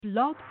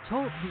Blog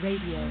Talk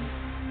Radio.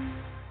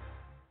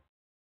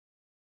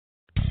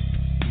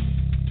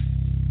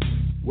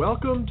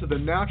 Welcome to the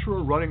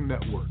Natural Running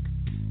Network.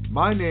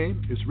 My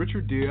name is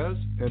Richard Diaz,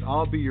 and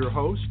I'll be your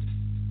host.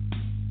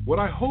 What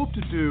I hope to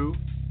do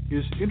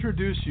is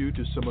introduce you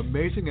to some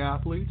amazing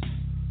athletes,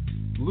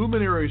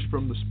 luminaries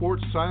from the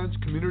sports science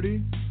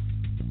community,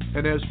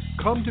 and as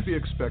come to be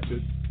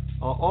expected,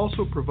 I'll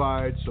also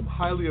provide some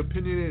highly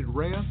opinionated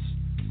rants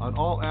on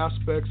all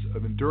aspects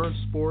of endurance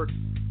sport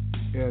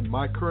and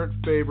my current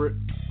favorite,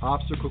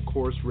 obstacle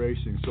course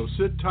racing. So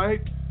sit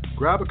tight,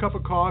 grab a cup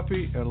of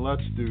coffee, and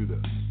let's do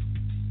this.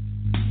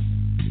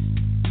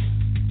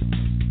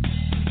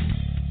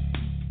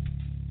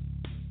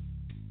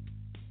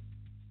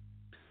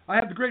 I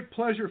have the great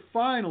pleasure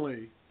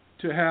finally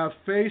to have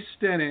Faye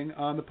Stenning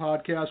on the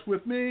podcast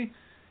with me,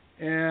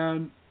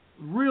 and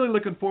really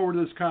looking forward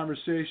to this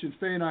conversation.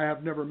 Faye and I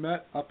have never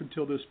met up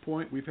until this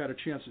point. We've had a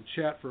chance to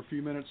chat for a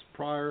few minutes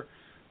prior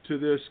to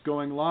this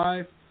going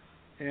live,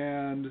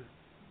 and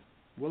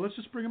well, let's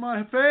just bring him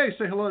on. Faye,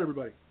 say hello to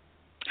everybody.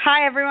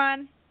 Hi,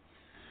 everyone.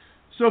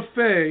 So,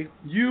 Faye,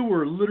 you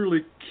were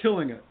literally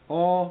killing it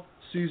all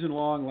season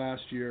long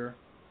last year,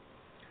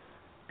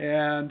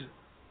 and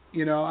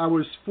you know, I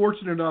was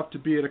fortunate enough to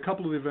be at a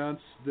couple of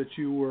events that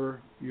you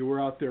were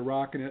out there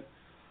rocking it.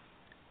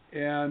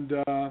 And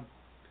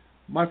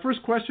my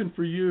first question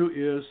for you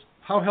is,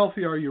 how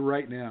healthy are you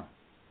right now?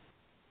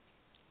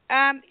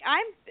 I'm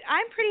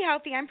pretty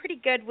healthy. I'm pretty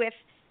good with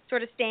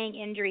sort of staying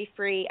injury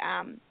free,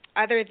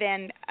 other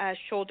than a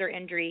shoulder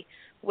injury,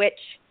 which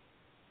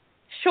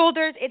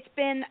shoulders, it's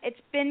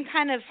been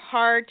kind of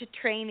hard to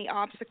train the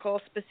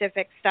obstacle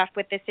specific stuff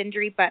with this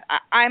injury, but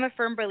I'm a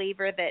firm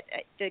believer that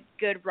the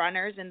good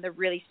runners and the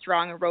really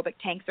strong aerobic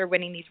tanks are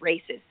winning these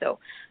races. So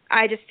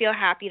I just feel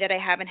happy that I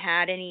haven't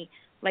had any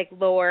like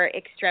lower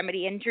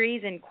extremity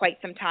injuries in quite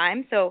some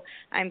time. So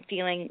I'm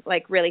feeling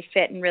like really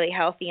fit and really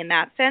healthy in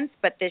that sense.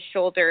 But this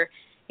shoulder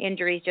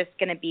injury is just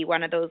going to be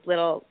one of those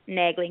little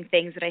nagging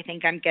things that I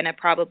think I'm going to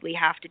probably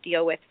have to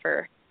deal with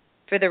for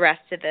the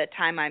rest of the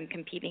time I'm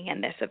competing in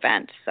this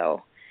event.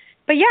 So,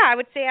 but yeah, I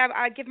would say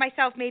I'd give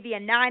myself maybe a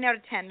 9 out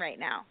of 10 right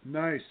now.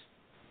 Nice.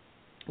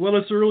 Well,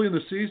 it's early in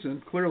the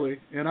season, clearly,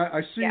 and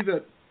I see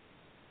that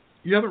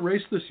you haven't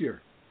raced this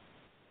year.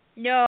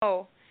 No.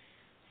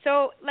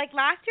 So, like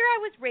last year I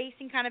was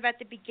racing kind of at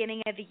the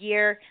beginning of the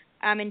year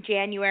in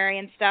January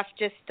and stuff,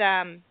 just,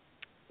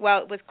 well,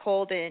 it was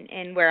cold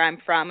in where I'm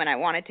from, and I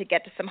wanted to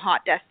get to some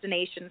hot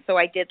destinations, so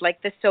I did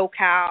like the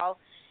SoCal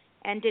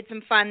and did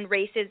some fun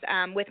races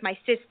with my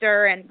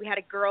sister, and we had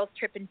a girls'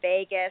 trip in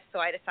Vegas, so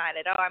I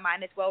decided, I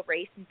might as well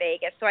race in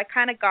Vegas. So I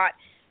kind of got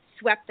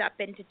swept up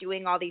into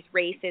doing all these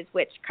races,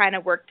 which kind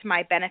of worked to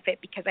my benefit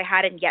because I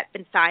hadn't yet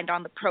been signed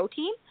on the pro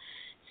team.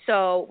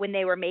 So when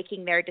they were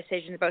making their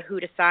decisions about who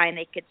to sign,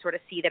 they could sort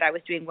of see that I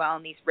was doing well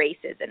in these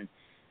races, and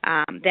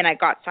then I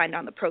got signed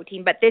on the pro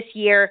team. But this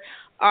year,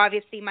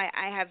 obviously,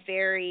 I have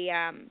very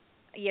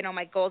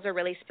my goals are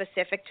really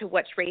specific to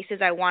which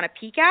races I want to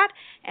peak at,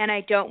 and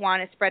I don't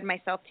want to spread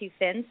myself too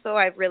thin. So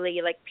I've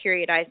really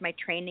periodized my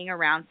training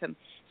around some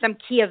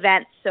key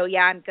events. So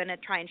yeah, I'm going to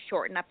try and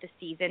shorten up the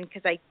season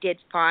because I did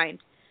find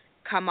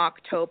come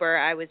October,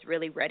 I was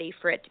really ready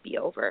for it to be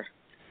over.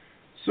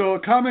 So a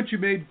comment you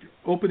made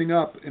opening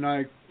up, and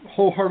I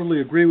wholeheartedly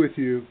agree with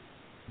you,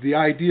 the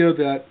idea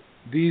that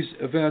these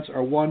events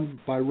are won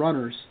by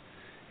runners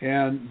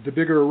and the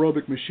bigger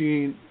aerobic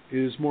machine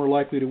is more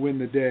likely to win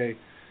the day.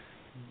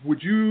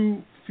 Would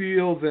you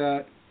feel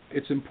that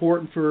it's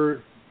important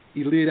for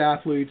elite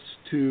athletes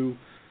to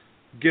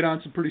get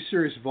on some pretty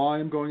serious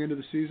volume going into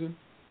the season?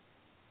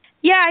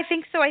 Yeah, I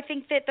think so. I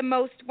think that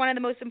one of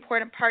the most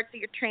important parts of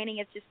your training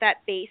is just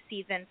that base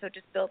season, so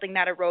just building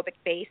that aerobic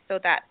base, so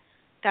that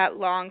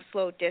long,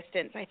 slow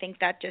distance, I think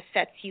that just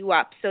sets you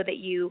up so that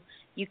you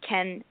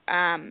can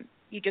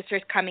you just are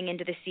coming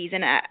into the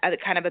season as a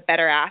kind of a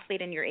better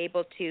athlete, and you're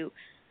able to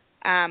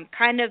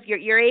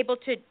you're able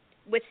to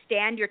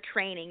withstand your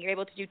training. You're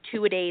able to do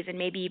 2 a days and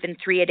maybe even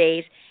 3 a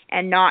days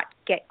and not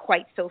get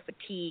quite so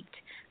fatigued.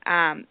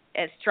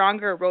 As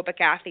stronger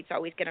aerobic athletes are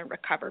always going to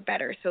recover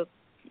better. So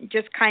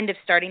just kind of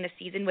starting the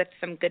season with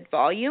some good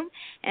volume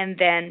and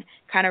then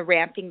kind of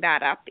ramping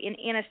that up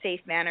in a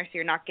safe manner so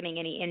you're not getting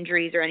any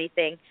injuries or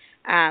anything.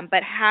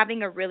 But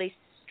having a really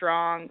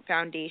strong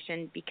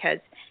foundation, because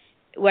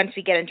once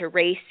we get into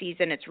race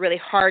season, it's really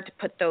hard to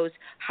put those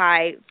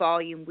high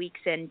volume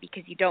weeks in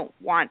because you don't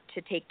want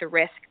to take the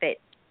risk that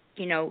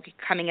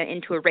coming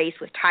into a race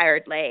with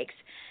tired legs.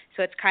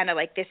 So it's kind of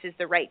like this is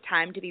the right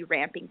time to be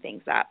ramping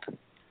things up.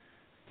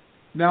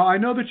 Now, I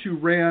know that you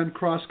ran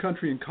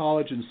cross-country in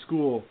college and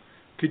school.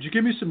 Could you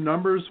give me some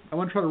numbers? I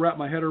want to try to wrap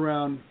my head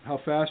around how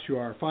fast you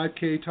are.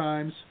 5K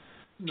times?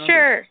 Numbers.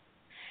 Sure.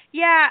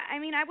 Yeah, I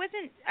mean, I was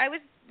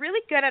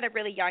really good at a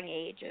really young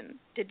age and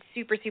did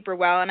super, super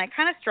well, and I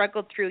kind of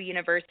struggled through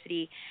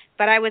university,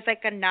 but I was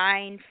like a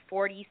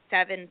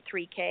 9:47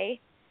 3K.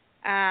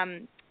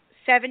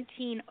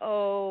 17:06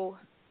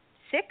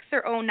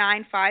 or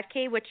 09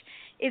 5K, which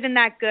isn't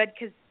that good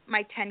because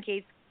my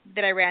 10Ks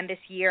that I ran this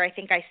year, I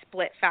think I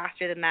split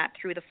faster than that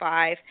through the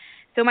 5.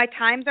 So my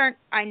times aren't,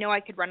 I know I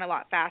could run a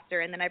lot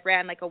faster, and then I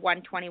ran like a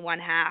 1:21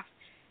 half.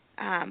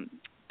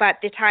 But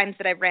the times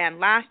that I ran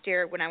last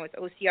year when I was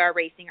OCR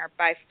racing are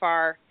by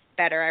far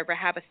better. I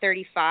have a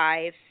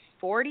 35:40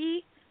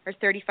 or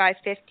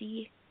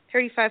 35:50,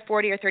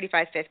 35:40 or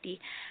 35:50,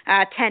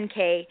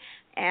 10K,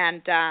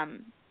 and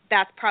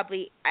that's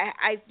probably,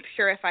 I'm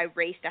sure if I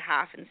raced a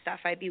half and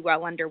stuff, I'd be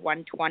well under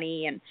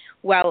 1:20 and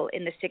well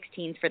in the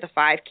 16s for the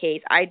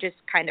 5Ks. I just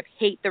kind of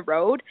hate the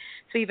road.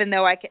 So even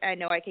though I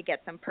know I could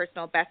get some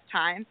personal best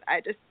times, I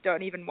just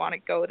don't even want to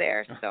go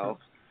there. So,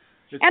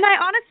 and I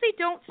honestly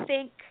don't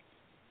think,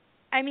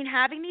 I mean,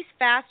 having these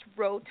fast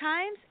road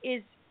times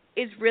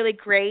is really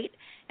great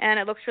and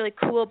it looks really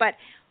cool. But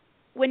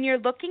when you're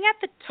looking at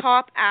the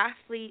top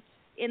athletes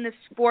in the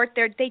sport,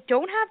 they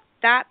don't have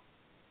that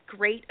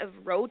great of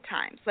road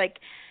times. Like,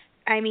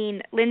 I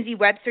mean, Lindsey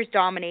Webster's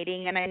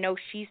dominating, and I know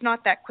she's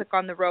not that quick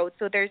on the road.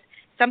 So there's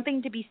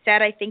something to be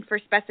said, I think, for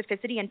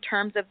specificity in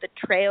terms of the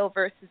trail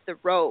versus the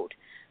road.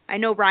 I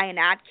know Ryan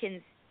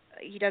Atkins,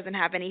 he doesn't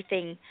have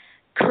anything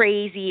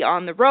crazy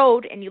on the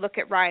road, and you look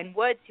at Ryan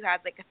Woods, who has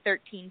like a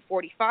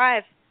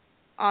 13:45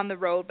 on the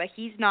road, but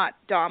he's not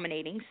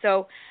dominating.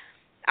 So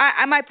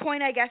my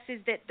point, I guess, is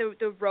that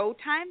the road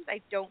times,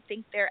 I don't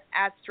think they're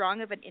as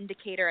strong of an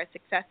indicator of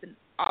success in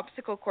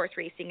obstacle course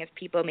racing as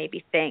people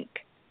maybe think.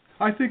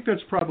 I think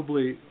that's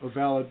probably a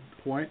valid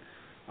point.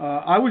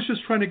 I was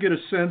just trying to get a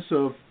sense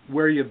of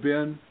where you've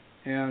been,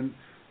 and,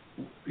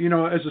 you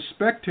know, as a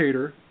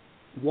spectator,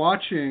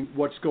 watching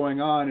what's going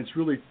on, it's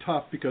really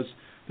tough because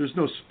there's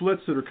no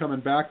splits that are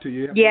coming back to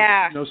you.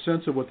 Yeah. No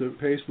sense of what the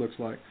pace looks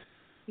like.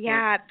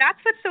 Yeah, that's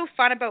what's so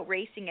fun about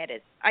racing it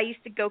is I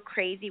used to go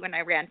crazy when I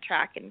ran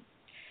track and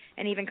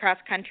even cross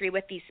country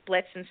with these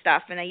splits and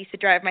stuff, and I used to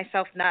drive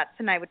myself nuts,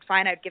 and I would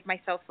find I'd give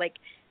myself like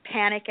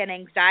panic and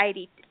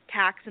anxiety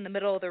attacks in the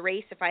middle of the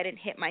race if I didn't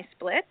hit my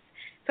splits.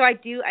 So I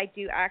do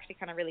actually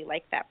kind of really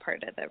like that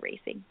part of the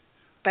racing.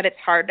 But it's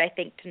hard, I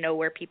think, to know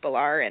where people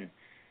are and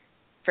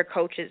for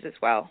coaches as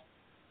well.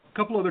 A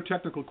couple other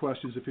technical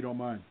questions, if you don't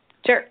mind.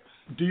 Sure.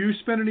 Do you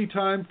spend any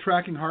time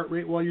tracking heart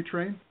rate while you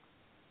train?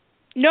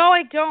 No,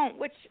 I don't,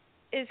 which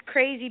is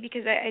crazy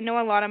because I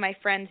know a lot of my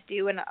friends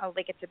do, and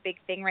like it's a big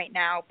thing right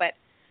now, but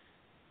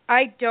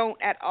I don't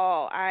at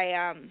all.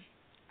 I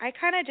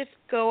kind of just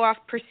go off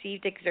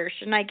perceived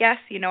exertion, I guess.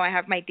 You know, I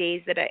have my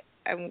days that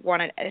I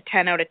want a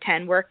 10 out of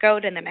 10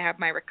 workout, and then I have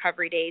my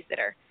recovery days that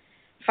are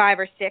 5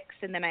 or 6,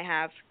 and then I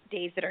have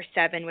days that are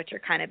 7, which are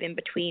kind of in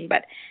between.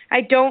 But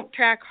I don't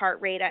track heart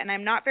rate, and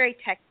I'm not very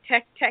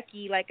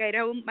techy. Like,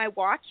 my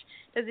watch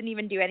doesn't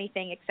even do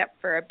anything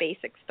except for a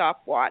basic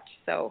stopwatch,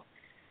 so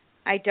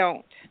I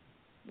don't,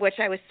 which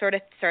I was sort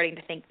of starting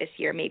to think this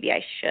year maybe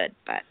I should,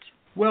 but.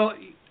 Well,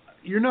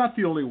 you're not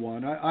the only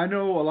one. I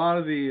know a lot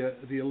of the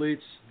elites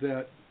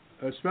that,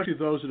 especially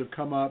those that have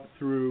come up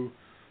through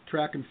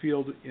track and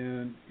field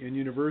in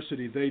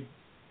university,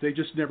 they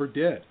just never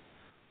did.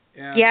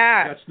 And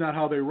yeah. That's not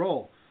how they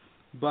roll.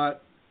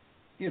 But,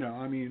 you know,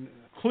 I mean,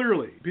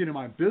 clearly, being in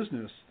my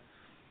business,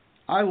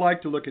 I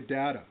like to look at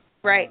data.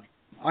 Right.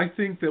 I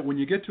think that when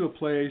you get to a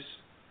place,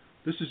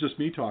 this is just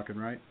me talking,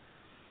 right?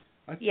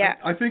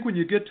 I think when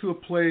you get to a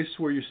place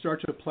where you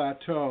start to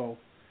plateau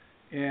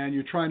and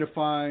you're trying to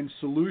find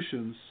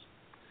solutions,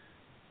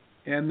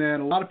 and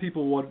then a lot of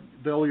people,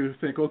 they'll either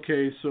think,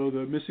 okay, so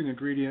the missing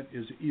ingredient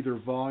is either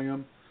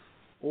volume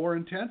or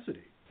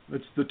intensity.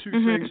 It's the two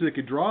things they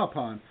could draw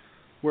upon,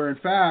 where in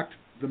fact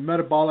the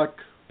metabolic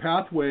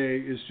pathway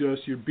is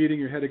just you're beating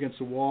your head against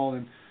the wall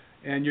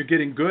and you're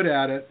getting good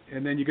at it,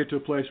 and then you get to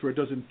a place where it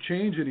doesn't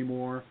change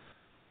anymore.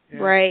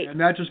 Right. And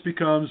that just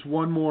becomes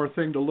one more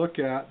thing to look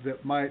at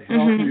that might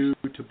help you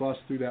to bust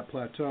through that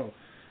plateau.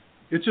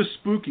 It's just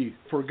spooky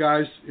for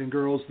guys and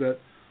girls that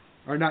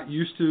are not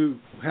used to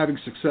having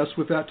success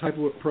with that type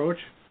of approach.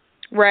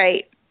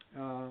 Right.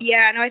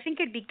 Yeah, no, I think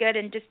it'd be good,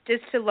 and just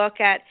to look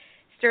at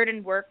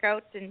certain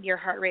workouts and your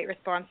heart rate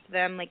response to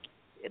them, like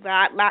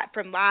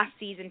from last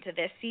season to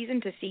this season,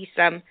 to see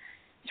some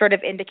sort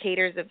of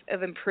indicators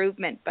of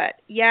improvement. But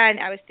yeah, and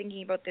I was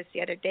thinking about this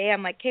the other day.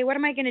 I'm like, hey, what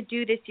am I going to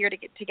do this year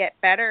to get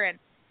better? And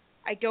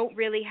I don't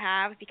really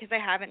have, because I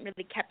haven't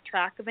really kept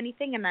track of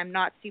anything, and I'm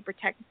not super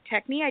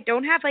techy. I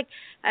don't have like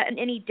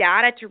any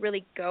data to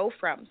really go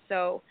from.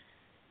 So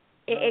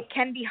it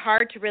can be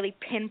hard to really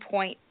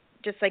pinpoint,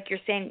 just like you're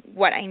saying,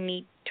 what I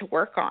need to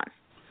work on.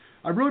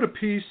 I wrote a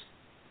piece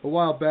a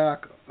while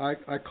back.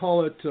 I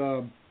call it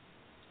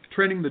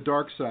Training the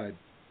Dark Side.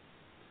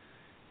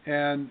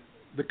 And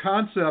the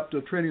concept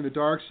of training the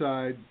dark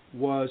side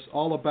was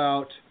all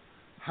about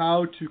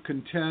how to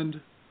contend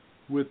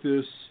with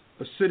this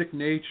acidic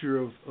nature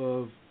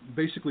of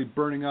basically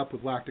burning up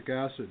with lactic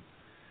acid.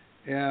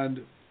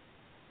 And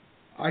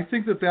I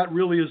think that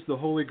really is the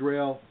holy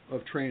grail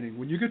of training.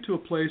 When you get to a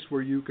place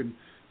where you can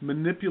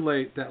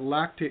manipulate that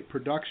lactate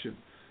production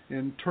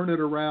and turn it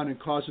around and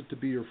cause it to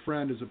be your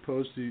friend as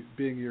opposed to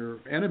being your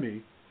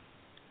enemy,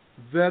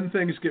 then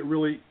things get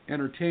really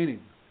entertaining.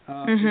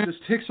 It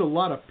just takes a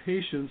lot of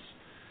patience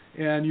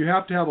And you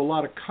have to have a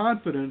lot of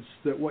confidence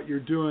that what you're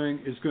doing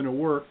is going to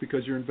work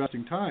because you're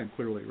investing time,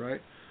 clearly,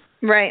 right?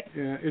 Right.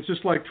 It's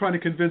just like trying to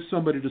convince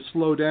somebody to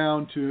slow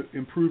down to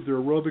improve their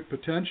aerobic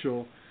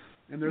potential.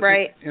 And they're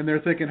right. And they're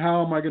thinking,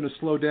 how am I going to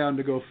slow down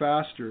to go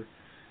faster?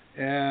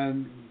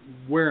 And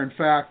where, in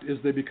fact, as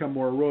they become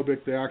more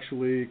aerobic, they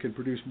actually can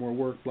produce more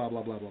work, blah,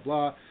 blah, blah, blah,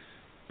 blah.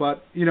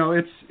 But,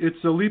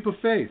 it's a leap of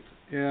faith.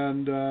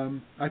 And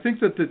I think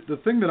that the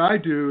thing that I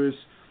do is,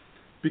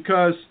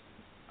 because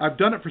I've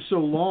done it for so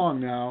long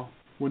now,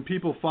 when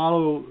people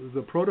follow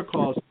the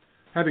protocols,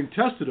 having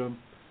tested them,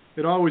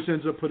 it always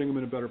ends up putting them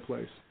in a better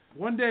place.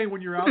 One day when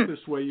you're out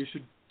this way, you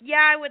should...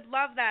 Yeah, I would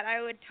love that.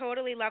 I would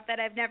totally love that.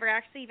 I've never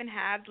actually even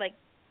had,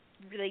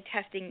 really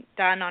testing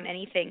done on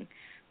anything,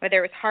 whether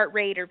it was heart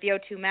rate or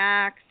VO2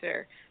 max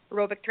or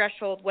aerobic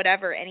threshold,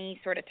 whatever, any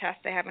sort of test.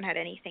 I haven't had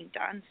anything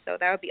done, so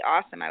that would be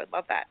awesome. I would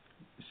love that.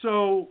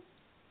 So,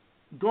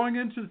 going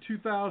into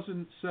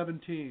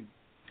 2017,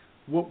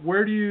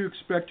 where do you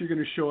expect you're going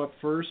to show up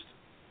first?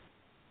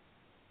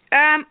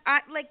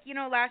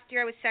 Last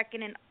year I was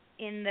second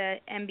in the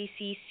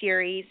NBC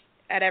series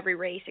at every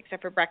race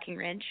except for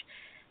Breckenridge.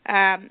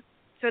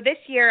 So this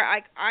year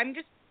I'm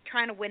just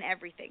trying to win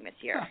everything this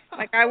year.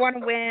 I want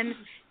to win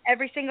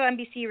every single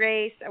NBC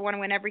race. I want to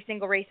win every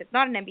single race that's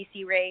not an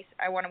NBC race.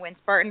 I want to win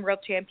Spartan World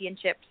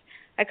Championships.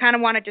 I kind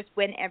of want to just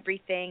win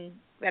everything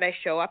that I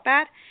show up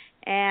at.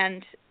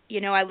 And,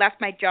 I left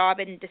my job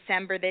in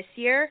December this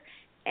year,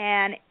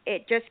 and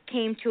it just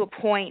came to a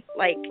point,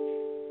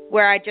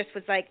 where I just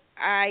was like,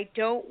 I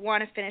don't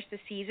want to finish the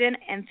season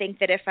and think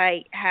that if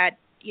I had,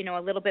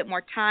 a little bit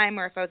more time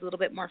or if I was a little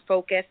bit more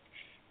focused,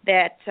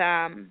 that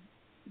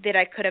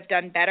I could have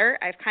done better.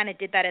 I've kind of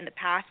did that in the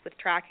past with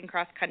track and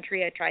cross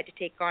country. I tried to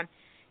take on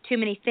too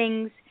many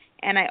things,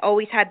 and I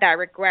always had that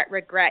regret,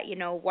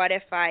 what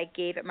if I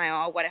gave it my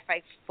all? What if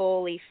I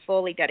fully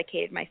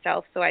dedicated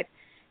myself? So I've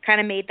kind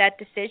of made that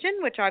decision,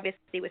 which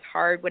obviously was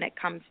hard when it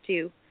comes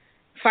to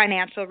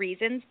financial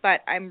reasons,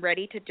 but I'm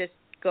ready to just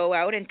go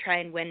out and try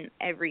and win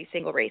every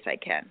single race I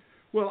can.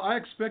 Well, I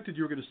expected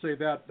you were going to say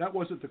that. That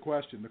wasn't the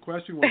question. The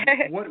question was,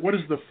 what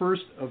is the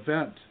first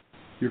event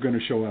you're going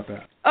to show up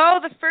at? Oh,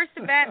 the first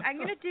event. I'm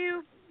going to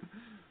do...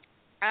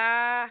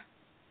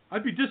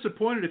 I'd be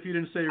disappointed if you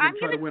didn't say you're going to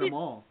try to win them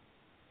all.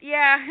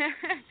 Yeah,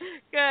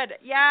 good.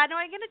 Yeah, no,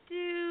 I'm going to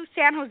do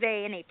San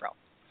Jose in April.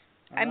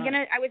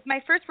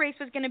 My first race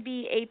was going to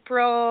be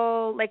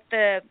April,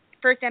 the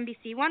first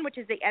NBC one, which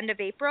is the end of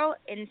April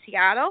in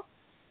Seattle.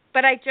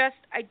 But I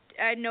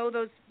know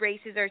those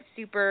races are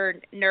super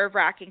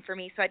nerve-wracking for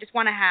me, so I just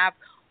want to have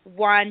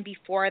one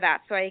before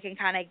that so I can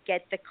kind of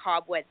get the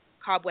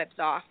cobwebs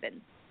off. And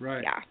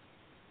right. Yeah.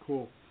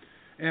 Cool.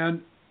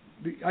 And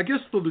I guess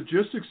the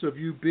logistics of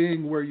you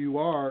being where you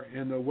are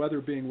and the weather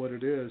being what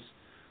it is,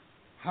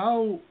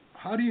 how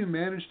do you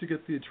manage to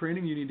get the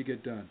training you need to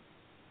get done?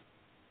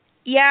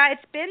 Yeah,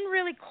 it's been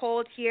really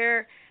cold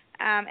here,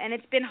 and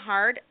it's been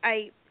hard.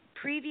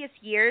 Previous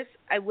years,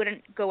 I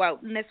wouldn't go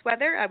out in this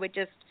weather. I would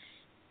just,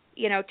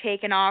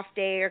 take an off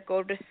day or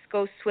go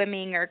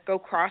swimming or go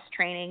cross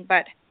training.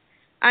 But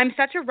I'm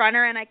such a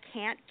runner, and I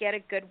can't get a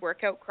good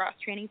workout cross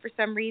training for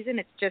some reason.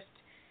 It's just,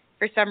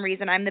 for some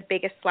reason, I'm the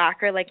biggest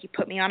slacker. You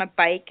put me on a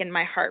bike, and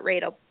my heart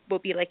rate will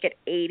be at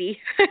 80,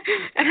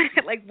 and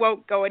I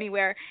won't go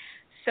anywhere.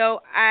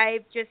 So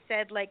I've just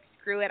said,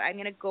 screw it. I'm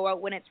going to go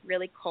out when it's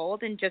really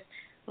cold and just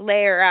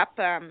layer up.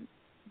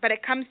 But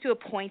it comes to a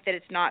point that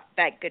it's not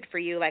that good for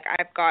you.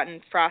 I've gotten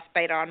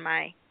frostbite on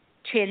my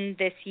chin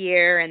this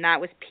year, and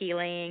that was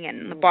peeling,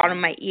 and the bottom of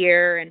my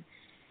ear. And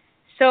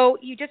so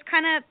you just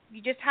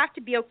have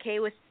to be okay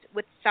with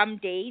some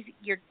days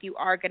you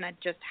are going to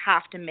just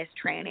have to miss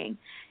training.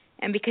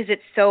 And because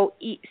it's so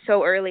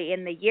early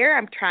in the year,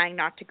 I'm trying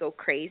not to go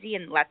crazy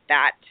and let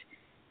that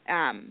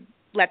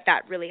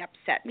really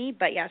upset me.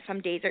 But yeah,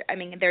 some days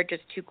they're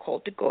just too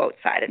cold to go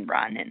outside and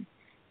run,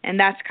 and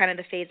that's kind of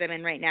the phase I'm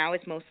in right now, is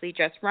mostly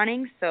just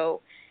running.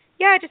 So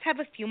yeah, I just have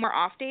a few more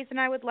off days than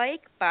I would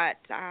like, but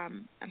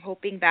I'm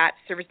hoping that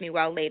serves me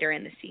well later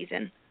in the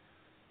season.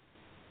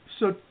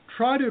 So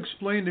try to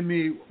explain to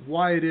me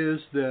why it is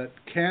that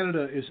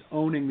Canada is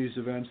owning these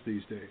events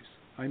these days.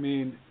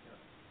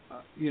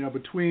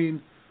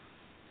 Between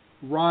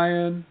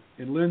Ryan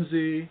and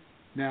Lindsey,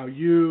 now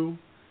you,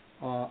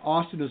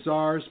 Austin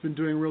Azar's been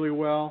doing really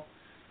well.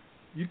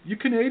 You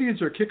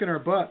Canadians are kicking our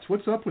butts.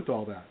 What's up with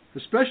all that?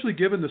 Especially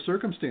given the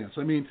circumstance.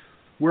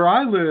 Where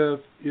I live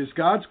is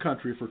God's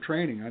country for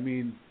training.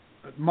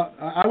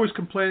 I was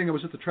complaining. I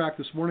was at the track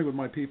this morning with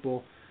my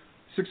people,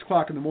 6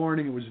 o'clock in the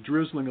morning. It was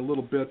drizzling a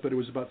little bit, but it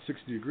was about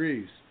 60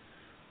 degrees.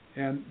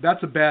 And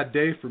that's a bad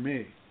day for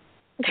me.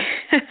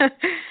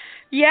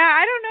 Yeah,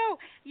 I don't know.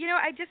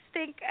 I just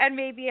think, and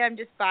maybe I'm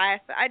just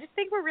biased, but I just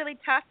think we're really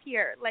tough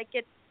here.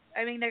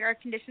 Our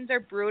conditions are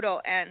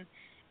brutal, and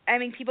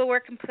people were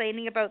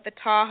complaining about the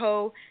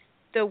Tahoe,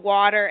 the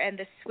water, and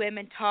the swim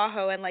in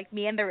Tahoe, and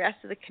me and the rest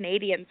of the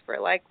Canadians were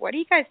what are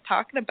you guys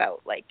talking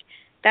about?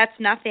 That's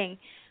nothing.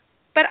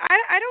 But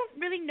I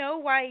don't really know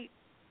why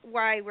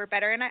why we're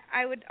better. And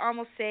I would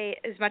almost say,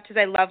 as much as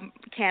I love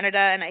Canada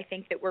and I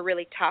think that we're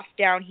really tough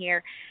down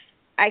here,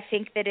 I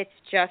think that it's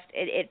just,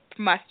 it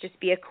must just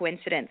be a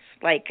coincidence.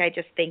 Like, I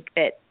just think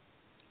that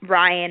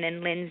Ryan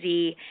and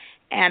Lindsey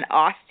and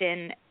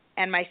Austin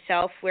and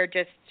myself, we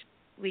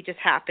just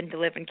happen to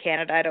live in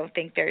Canada. I don't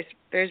think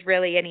there's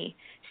really any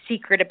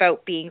secret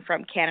about being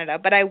from Canada.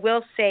 But I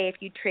will say, if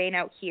you train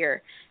out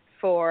here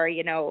for,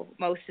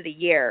 most of the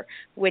year,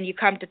 when you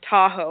come to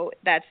Tahoe,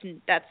 that's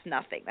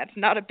nothing. That's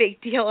not a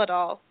big deal at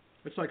all.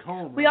 It's like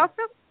home, We right?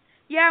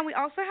 we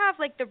also have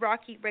like the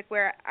Rocky, like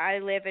where I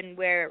live and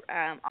where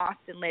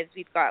Austin lives,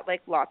 we've got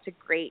like lots of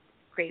great,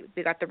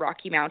 we got the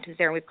Rocky Mountains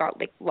there, and we've got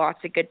like lots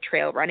of good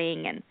trail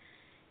running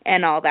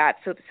and all that.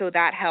 So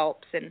that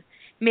helps. And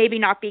maybe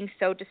not being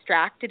so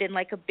distracted in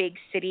like a big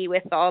city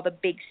with all the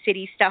big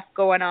city stuff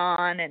going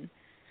on, and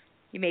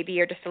maybe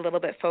you're just a little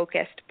bit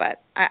focused,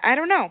 but I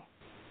don't know.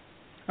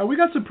 We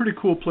got some pretty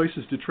cool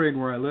places to train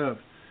where I live.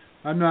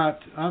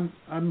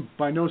 I'm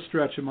by no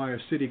stretch am I a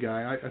city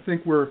guy. I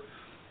think we're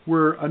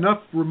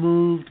enough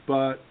removed,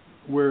 but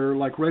we're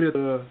like right at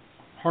the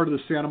heart of the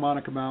Santa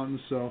Monica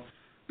Mountains. So.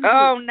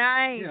 Oh,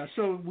 nice. Yeah,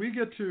 so we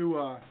get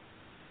to,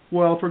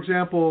 for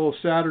example,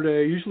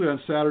 Saturday. Usually on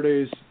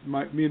Saturdays,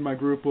 me and my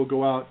group will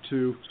go out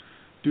to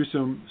do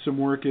some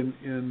work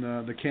in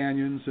the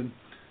canyons, and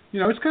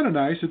it's kind of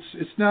nice.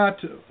 It's not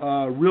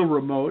real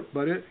remote,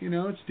 but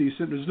it's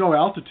decent. There's no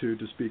altitude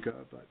to speak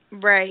of, but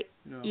right.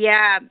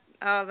 Yeah.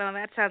 Oh, no,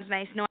 that sounds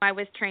nice. No, I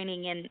was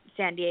training in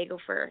San Diego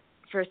for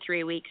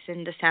 3 weeks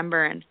in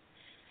December, and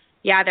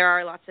yeah, there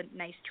are lots of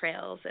nice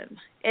trails, and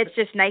it's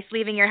just nice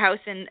leaving your house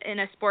in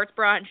a sports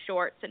bra and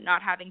shorts and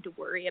not having to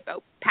worry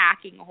about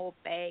packing a whole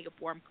bag of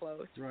warm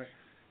clothes. Right.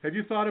 Have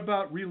you thought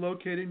about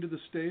relocating to the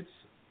States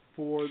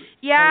for?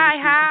 Yeah, I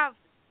have.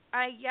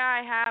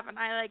 I have, and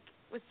I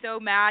was so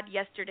mad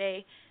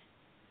yesterday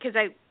because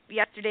I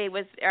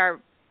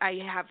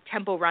have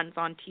tempo runs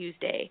on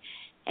Tuesday,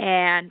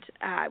 and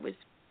I was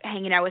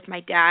hanging out with my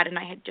dad, and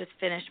I had just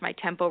finished my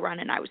tempo run,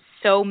 and I was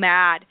so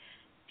mad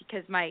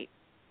because my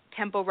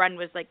tempo run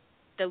was like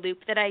the loop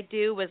that I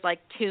do was like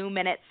 2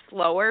 minutes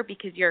slower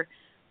because you're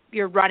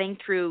running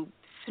through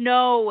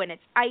snow and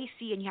it's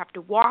icy and you have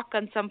to walk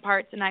on some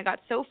parts, and I got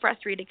so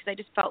frustrated because I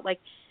just felt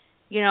like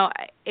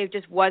it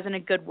just wasn't a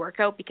good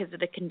workout because of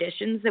the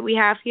conditions that we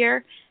have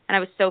here, and I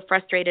was so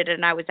frustrated.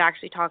 And I was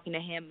actually talking to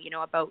him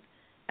about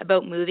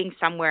moving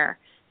somewhere.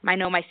 I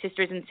know my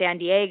sister's in San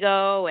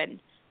Diego and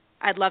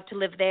I'd love to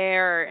live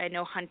there. I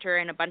know Hunter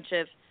and a bunch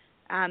of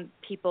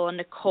people, and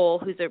Nicole,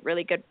 who's a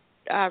really good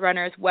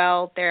runner as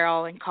well. They're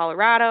all in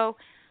Colorado.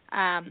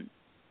 And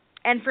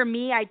for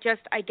me, I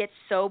get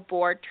so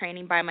bored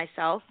training by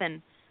myself,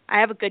 and I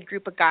have a good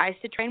group of guys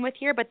to train with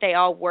here, but they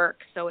all work.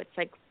 So it's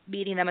like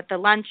meeting them at the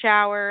lunch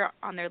hour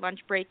on their lunch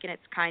break, and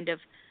it's kind of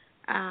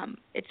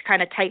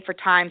tight for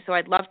time. So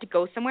I'd love to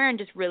go somewhere and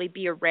just really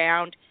be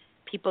around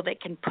people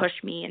that can push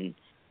me.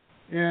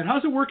 And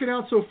how's it working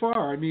out so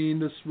far? I mean,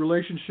 this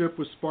relationship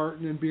with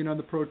Spartan and being on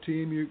the pro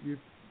team, you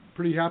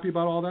pretty happy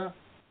about all that?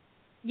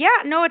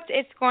 Yeah, no,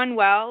 it's going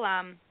well.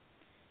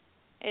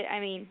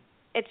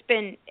 It's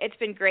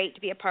been great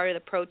to be a part of the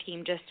pro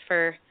team.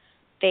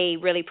 They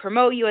really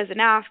promote you as an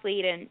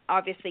athlete, and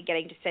obviously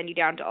getting to send you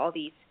down to all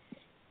these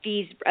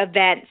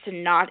events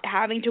and not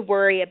having to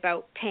worry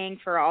about paying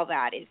for all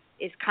that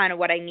is kind of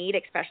what I need,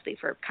 especially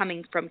for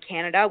coming from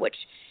Canada, which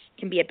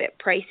can be a bit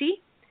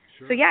pricey.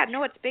 Sure. So yeah,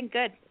 no, it's been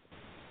good.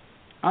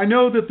 I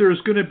know that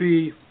there's going to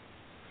be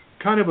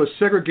kind of a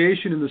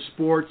segregation in the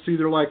sports,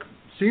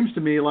 seems to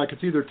me like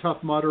it's either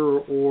Tough Mudder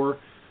or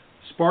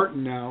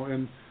Spartan now,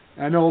 and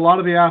I know a lot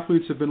of the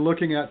athletes have been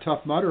looking at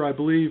Tough Mudder. I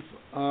believe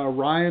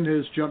Ryan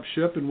has jumped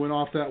ship and went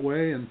off that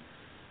way, and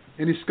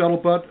any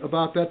scuttlebutt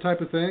about that type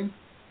of thing?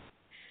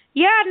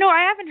 Yeah, no,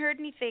 I haven't heard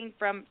anything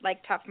from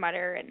Tough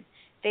Mudder, and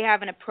they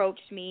haven't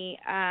approached me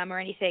or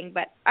anything,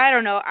 but I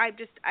don't know.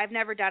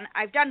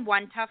 I've done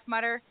one Tough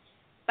Mudder,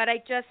 but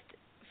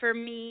for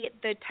me,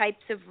 the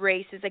types of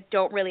races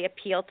don't really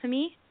appeal to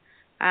me.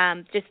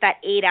 Just that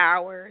 8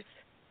 hours.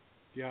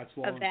 Yeah, it's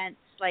long. Events,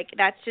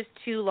 that's just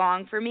too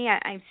long for me.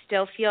 I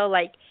still feel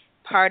like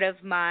part of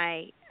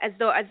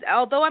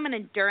although I'm an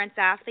endurance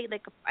athlete,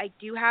 I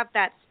do have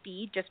that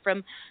speed just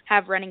from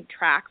running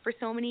track for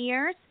so many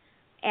years.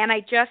 And I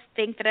just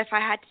think that if I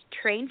had to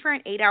train for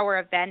an 8-hour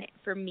event,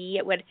 for me,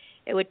 it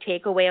would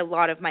take away a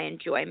lot of my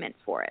enjoyment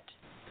for it.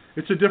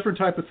 It's a different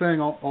type of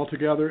thing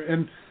altogether.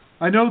 And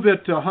I know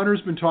that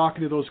Hunter's been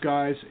talking to those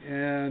guys,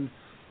 and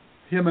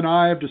him and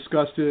I have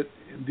discussed it.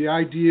 The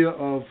idea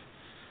of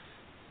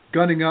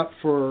gunning up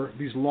for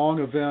these long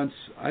events,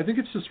 I think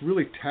it's just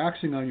really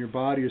taxing on your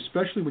body,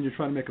 especially when you're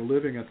trying to make a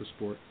living at the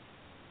sport.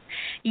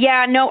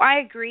 Yeah, no, I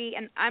agree,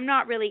 and I'm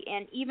not really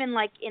even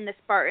in the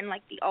Spartan,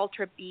 the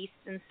Ultra Beasts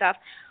and stuff.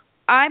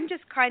 I'm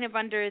just kind of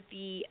under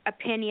the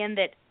opinion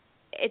that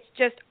it's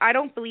just, I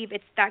don't believe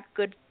it's that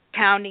good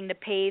pounding the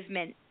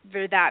pavement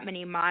for that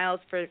many miles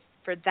for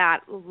that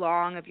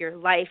long of your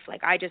life.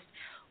 I just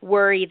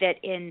worry that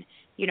in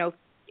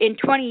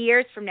 20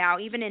 years from now,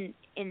 even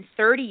in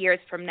 30 years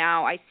from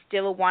now, I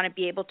still want to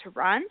be able to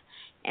run,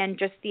 and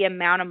just the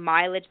amount of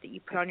mileage that you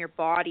put on your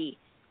body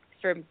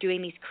from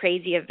doing these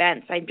crazy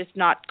events, I'm just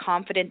not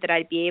confident that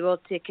I'd be able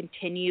to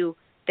continue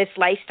this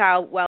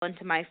lifestyle well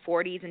into my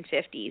 40s and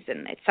 50s,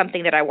 and it's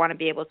something that I want to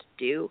be able to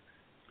do,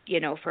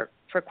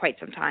 for quite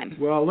some time.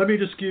 Well, let me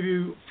just give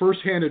you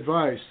first-hand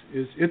advice,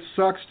 is it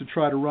sucks to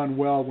try to run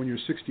well when you're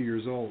 60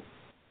 years old.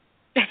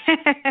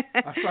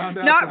 I found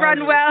out not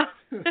run well.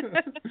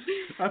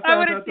 I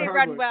wouldn't say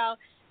run well,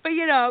 but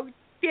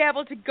be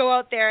able to go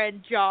out there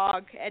and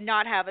jog and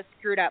not have a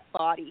screwed up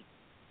body.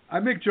 I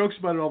make jokes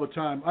about it all the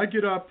time. I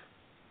get up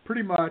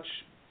pretty much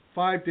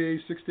 5 days,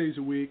 6 days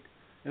a week,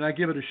 and I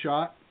give it a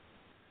shot.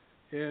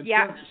 And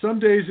some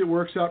days it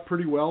works out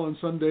pretty well, and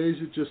some days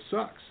it just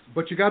sucks.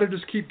 But you got to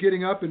just keep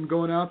getting up and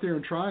going out there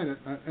and trying it.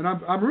 And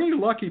I'm really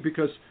lucky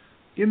because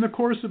in the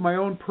course of my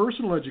own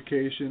personal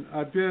education,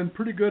 I've been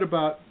pretty good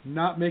about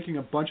not making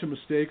a bunch of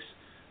mistakes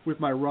with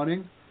my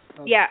running.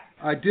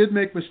 I did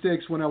make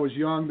mistakes when I was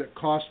young that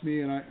cost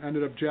me, and I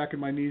ended up jacking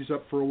my knees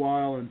up for a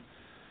while.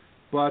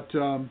 But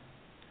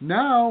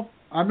now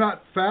I'm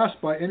not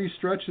fast by any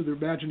stretch of the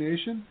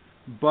imagination,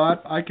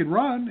 but I can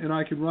run, and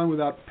I can run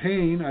without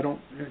pain. I don't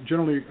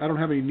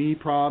have any knee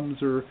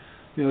problems or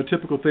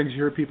typical things you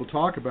hear people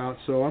talk about.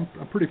 So I'm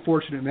pretty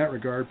fortunate in that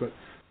regard. But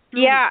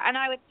yeah, and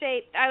I would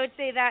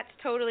say that's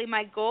totally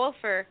my goal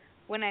for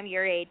when I'm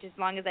your age, as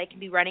long as I can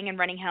be running and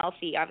running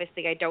healthy.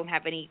 Obviously, I don't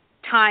have any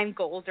time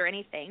goals or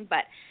anything,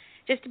 but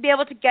just to be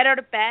able to get out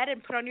of bed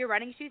and put on your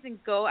running shoes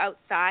and go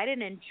outside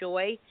and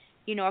enjoy,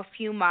 a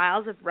few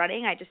miles of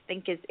running, I just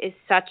think is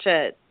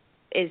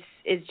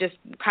just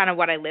kind of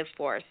what I live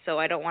for. So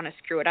I don't want to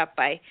screw it up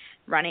by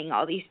running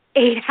all these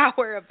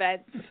 8-hour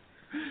events.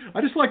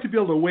 I just like to be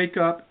able to wake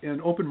up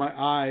and open my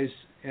eyes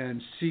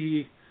and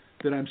see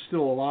that I'm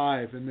still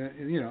alive, and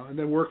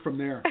then work from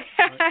there.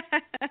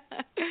 Right?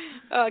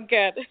 Oh,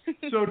 good.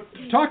 So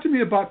talk to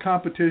me about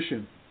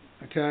competition,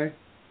 okay?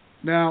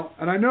 Now,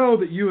 and I know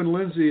that you and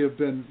Lindsey have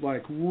been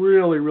like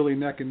really, really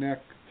neck and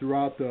neck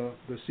throughout the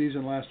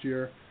season last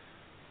year.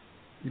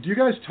 Do you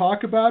guys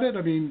talk about it?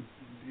 I mean,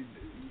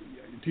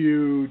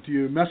 do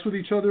you mess with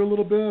each other a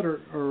little bit,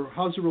 or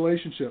how's the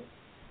relationship?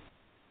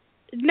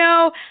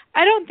 No,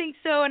 I don't think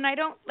so, and I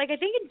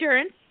think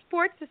endurance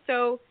sports is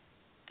so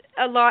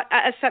a lot,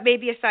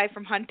 maybe aside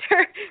from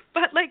Hunter,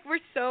 but we're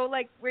so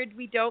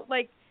we don't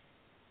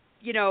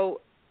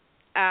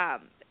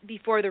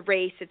before the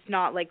race, it's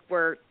not like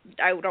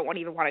I don't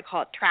even want to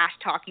call it trash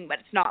talking, but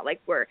it's not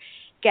like we're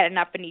getting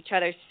up in each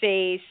other's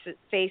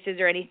faces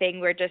or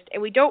anything.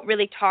 And we don't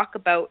really talk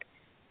about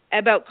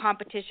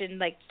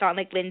competition. It's not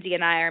like Lindsey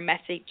and I are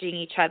messaging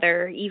each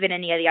other, even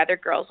any of the other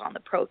girls on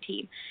the pro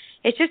team.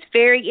 It's just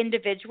very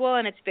individual,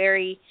 and it's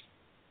very,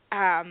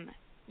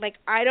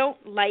 I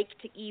don't like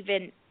to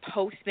even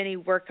post many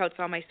workouts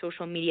on my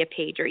social media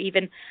page or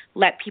even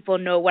let people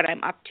know what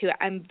I'm up to.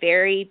 I'm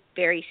very,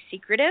 very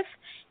secretive,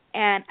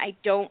 and I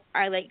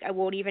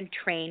won't even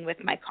train with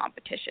my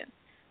competition.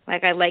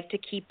 I like to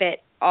keep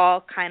it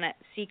all kind of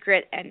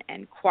secret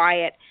and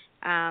quiet.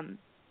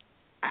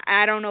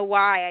 I don't know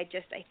why.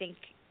 I think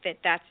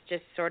that's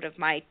just sort of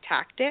my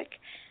tactic.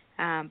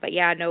 But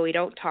yeah, no, we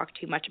don't talk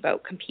too much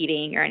about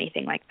competing or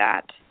anything like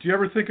that. Do you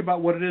ever think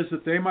about what it is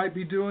that they might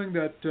be doing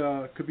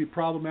that could be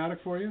problematic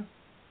for you?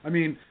 I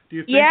mean,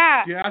 do you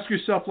ask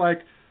yourself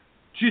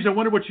geez, I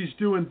wonder what she's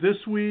doing this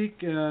week,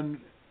 and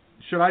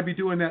should I be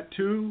doing that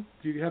too?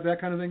 Do you have that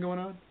kind of thing going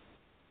on?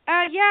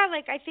 I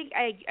think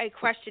I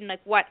question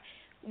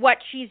what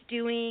she's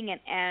doing,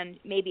 and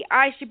maybe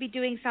I should be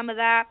doing some of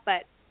that,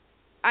 but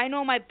I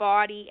know my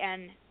body,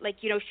 and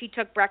she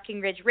took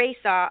Breckenridge Race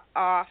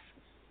off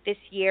this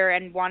year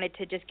and wanted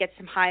to just get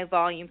some high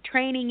volume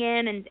training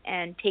in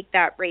and take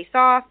that race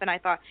off, and I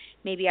thought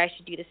maybe I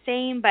should do the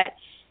same, but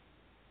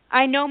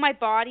I know my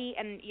body,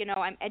 and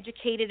I'm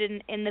educated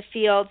in the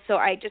field, so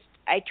I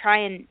try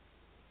and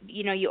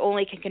you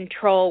only can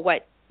control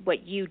what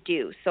you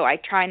do, so I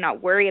try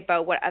not worry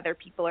about what other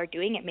people are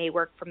doing. It may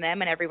work from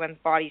them, and everyone's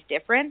body's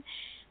different,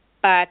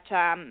 but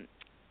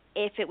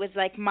if it was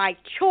my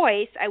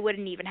choice, I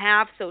wouldn't even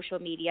have social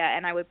media,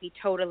 and I would be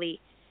totally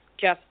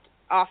just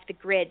off the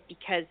grid,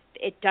 because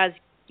it does,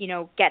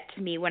 get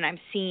to me when I'm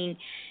seeing,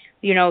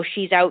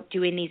 she's out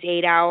doing these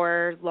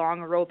 8-hour long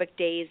aerobic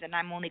days, and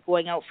I'm only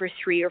going out for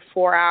 3 or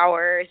 4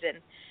 hours. And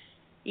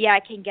yeah, I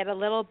can get a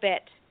little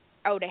bit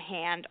out of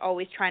hand,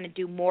 always trying to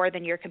do more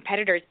than your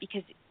competitors,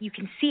 because you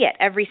can see it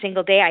every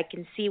single day. I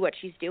can see what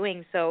she's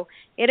doing. So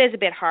it is a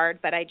bit hard,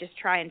 but I just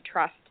try and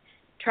trust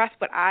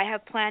what I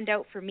have planned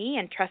out for me,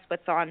 and trust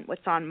what's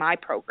on my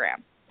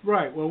program.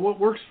 Right. Well, what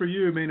works for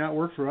you may not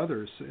work for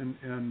others,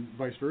 and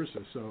vice versa.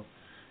 So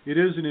it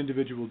is an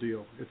individual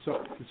deal. It's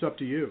up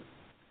to you.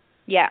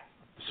 Yeah.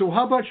 So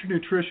how about your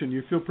nutrition?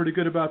 You feel pretty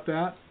good about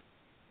that?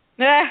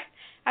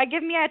 I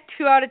give me a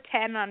 2 out of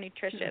 10 on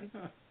nutrition.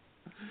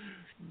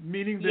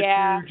 Meaning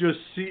that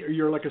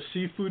you're like a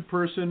seafood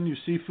person. You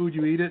seafood,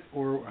 you eat it,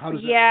 or how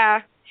does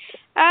that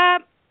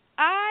work?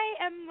 I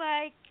am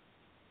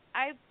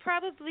I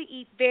probably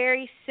eat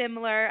very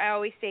similar, I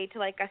always say, to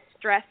like a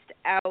stressed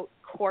out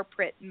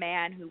corporate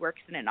man who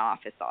works in an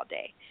office all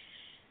day.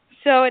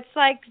 So it's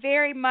like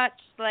very much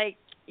like,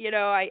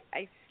 I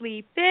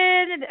sleep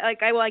in, and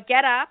like I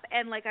get up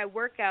and like I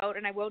work out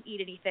and I won't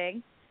eat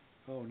anything.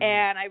 Oh, no.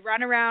 And I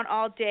run around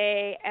all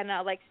day and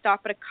I'll like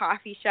stop at a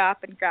coffee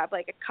shop and grab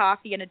like a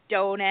coffee and a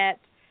donut,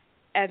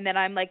 and then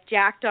I'm like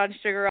jacked on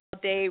sugar all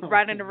day,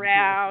 running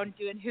around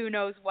doing who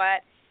knows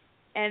what.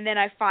 And then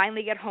I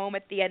finally get home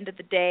at the end of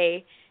the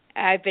day.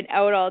 I've been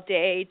out all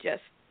day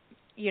just,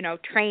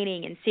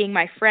 training and seeing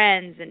my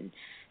friends and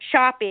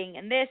shopping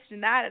and this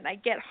and that. And I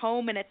get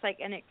home and it's like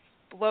an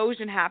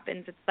explosion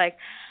happens. It's like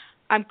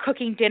I'm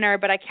cooking dinner,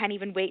 but I can't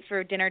even wait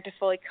for dinner to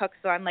fully cook.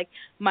 So I'm like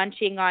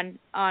munching on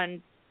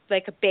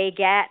like a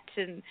baguette.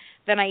 And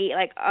then I eat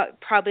like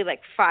probably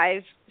like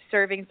 5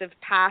 servings of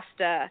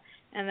pasta.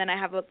 And then I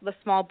have a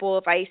small bowl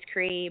of ice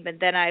cream, and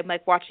then I'm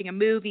like watching a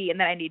movie, and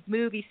then I need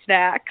movie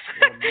snacks.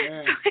 Oh,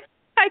 man.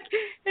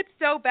 It's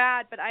so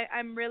bad, but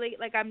I'm really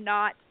like I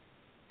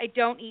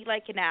don't eat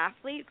like an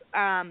athlete.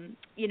 I'm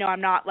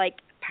not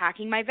like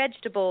packing my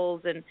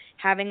vegetables and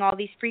having all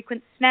these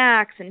frequent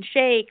snacks and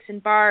shakes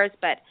and bars,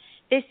 but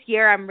this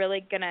year I'm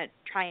really going to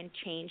try and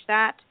change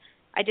that.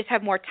 I just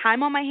have more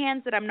time on my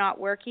hands that I'm not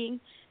working,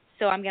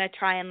 so I'm going to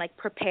try and like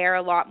prepare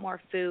a lot more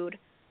food.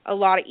 A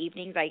lot of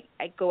evenings I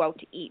go out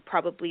to eat,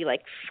 probably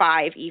like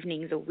 5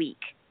 evenings a week,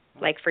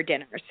 like for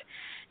dinners.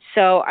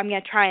 So I'm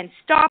going to try and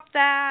stop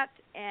that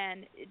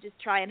and just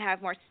try and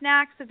have more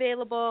snacks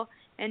available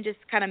and just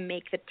kind of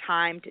make the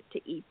time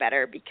to eat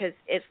better, because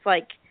it's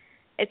like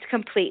it's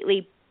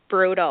completely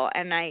brutal.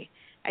 And I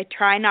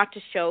try not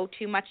to show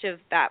too much of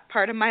that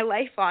part of my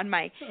life on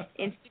my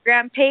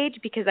Instagram page,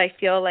 because I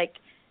feel like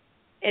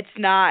it's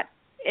not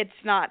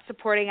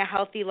supporting a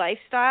healthy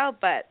lifestyle,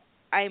 but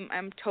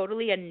I'm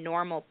totally a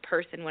normal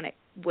person when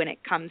it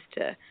comes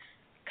to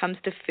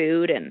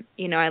food. And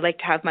I like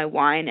to have my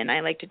wine, and I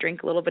like to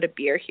drink a little bit of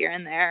beer here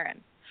and there, and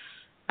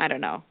I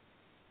don't know.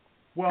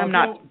 Well,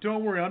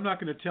 don't worry, I'm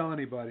not going to tell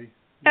anybody.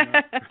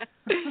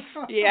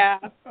 Yeah,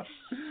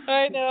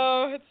 I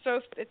know,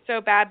 it's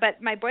so bad.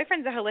 But my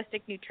boyfriend's a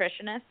holistic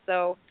nutritionist,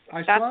 so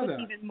that's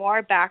what's even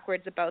more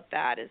backwards about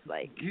that is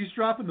like he's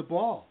dropping the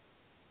ball.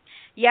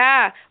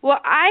 Yeah, well,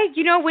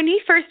 when he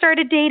first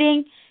started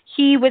dating,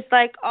 he was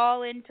like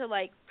all into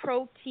like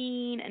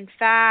protein and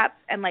fats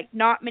and like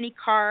not many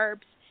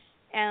carbs,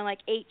 and like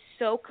ate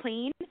so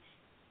clean.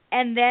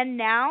 And then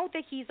now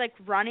that he's like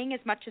running as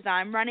much as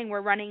I'm running,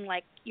 we're running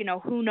like,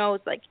 who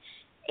knows, like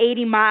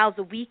 80 miles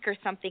a week or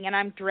something, and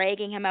I'm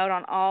dragging him out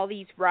on all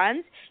these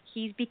runs.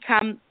 He's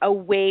become a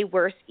way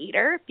worse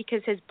eater,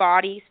 because his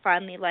body's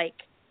finally like,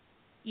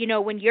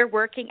 when you're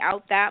working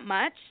out that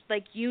much,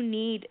 like you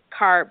need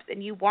carbs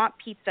and you want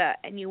pizza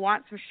and you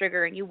want some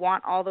sugar and you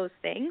want all those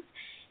things.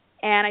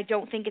 And I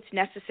don't think it's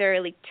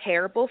necessarily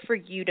terrible for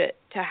you to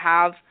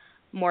have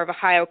more of a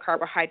high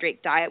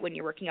carbohydrate diet when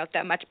you're working out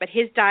that much. But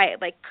his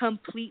diet like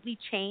completely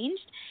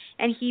changed,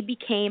 and he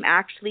became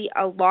actually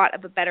a lot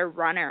of a better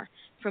runner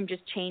from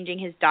just changing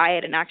his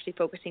diet and actually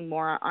focusing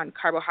more on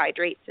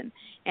carbohydrates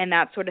and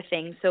that sort of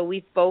thing. So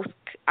we've both,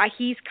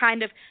 he's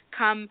kind of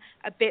come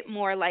a bit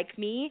more like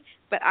me,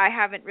 but I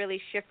haven't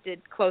really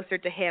shifted closer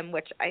to him,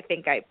 which I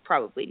think I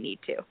probably need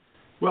to.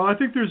 Well, I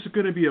think there's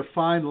going to be a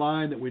fine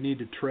line that we need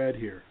to tread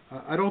here.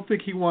 I don't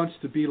think he wants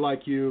to be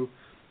like you,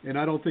 and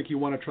I don't think you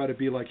want to try to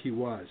be like he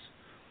was.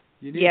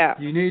 You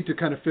need to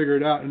kind of figure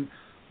it out. And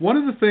one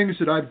of the things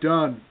that I've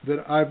done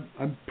that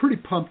I'm pretty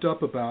pumped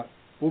up about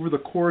over the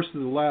course of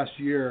the last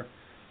year,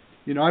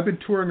 I've been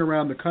touring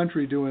around the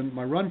country doing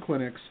my run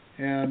clinics,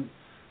 and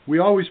we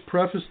always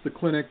preface the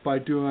clinic by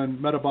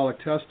doing metabolic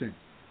testing.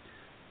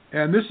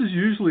 And this is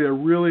usually a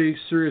really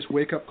serious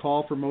wake-up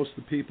call for most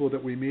of the people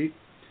that we meet,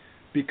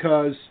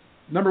 because,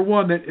 number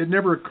one, it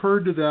never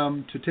occurred to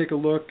them to take a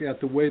look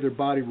at the way their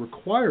body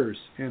requires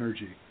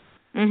energy.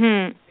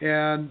 Mm-hmm.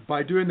 And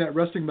by doing that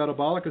resting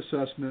metabolic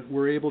assessment,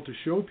 we're able to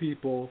show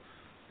people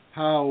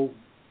how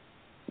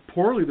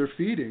poorly they're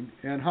feeding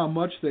and how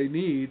much they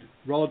need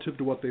relative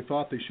to what they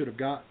thought they should have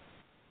got.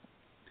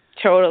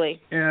 Totally.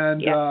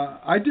 And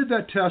I did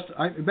that test.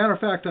 Matter of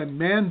fact, I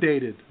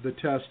mandated the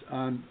test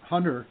on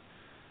Hunter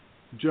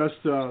just,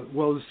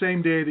 the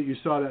same day that you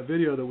saw that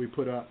video that we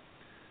put up.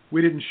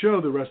 We didn't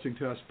show the resting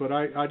test, but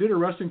I did a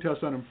resting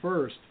test on him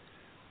first.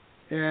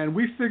 And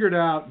we figured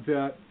out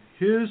that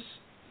his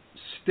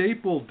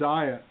staple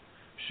diet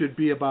should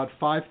be about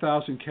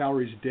 5,000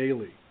 calories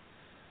daily.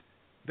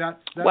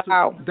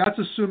 Wow. That's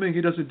assuming he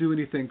doesn't do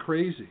anything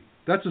crazy.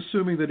 That's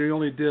assuming that he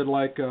only did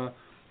like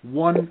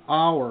 1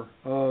 hour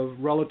of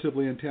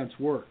relatively intense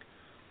work.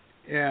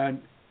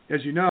 And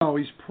as you know,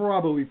 he's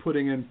probably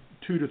putting in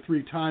 2 to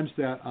 3 times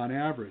that on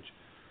average.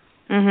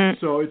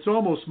 Mm-hmm. So it's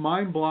almost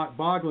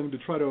mind-boggling to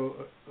try to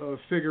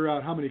figure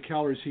out how many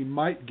calories he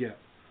might get.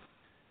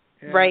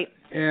 Right.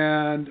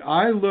 And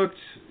I looked,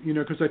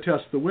 because I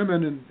test the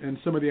women and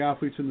some of the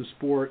athletes in the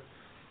sport.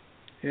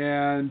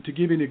 And to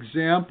give you an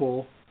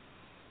example,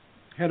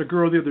 had a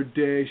girl the other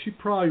day. She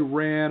probably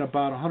ran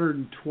about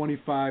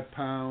 125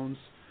 pounds,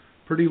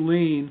 pretty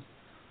lean,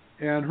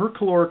 and her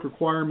caloric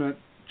requirement,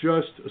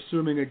 just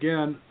assuming,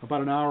 again, about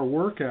an hour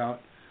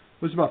workout,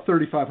 was about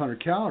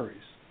 3,500 calories.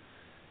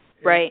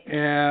 Right.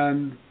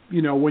 And,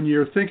 when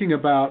you're thinking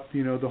about,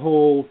 the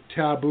whole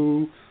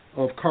taboo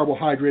of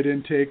carbohydrate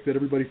intake, that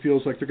everybody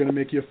feels like they're going to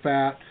make you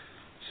fat,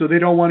 so they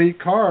don't want to eat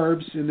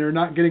carbs, and they're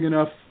not getting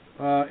enough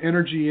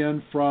energy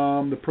in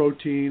from the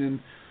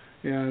protein,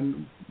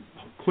 and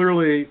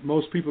clearly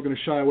most people are going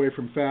to shy away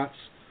from fats.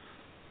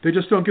 They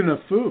just don't get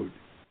enough food.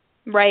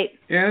 Right.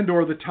 And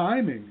or the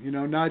timing,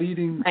 not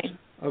eating right.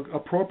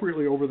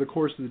 Appropriately over the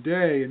course of the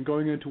day and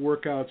going into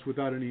workouts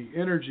without any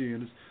energy,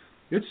 and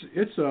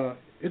it's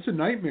a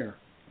nightmare.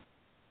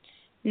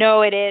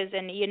 No, it is,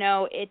 and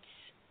it's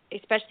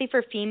especially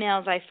for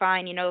females. I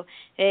find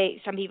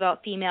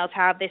females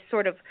have this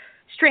sort of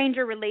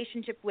stranger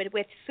relationship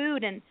with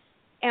food,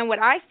 and what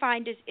I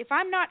find is if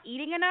I'm not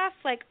eating enough,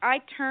 like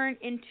I turn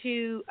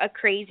into a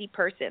crazy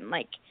person.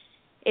 Like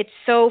it's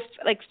so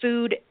like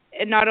food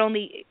not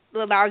only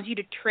allows you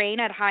to train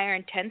at higher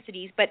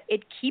intensities, but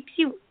it keeps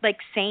you like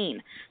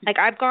sane. Like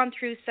I've gone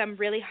through some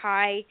really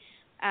high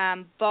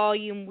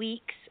volume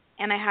weeks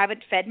and I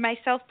haven't fed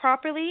myself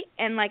properly,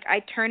 and like I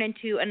turn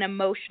into an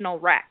emotional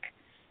wreck.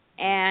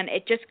 And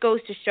it just goes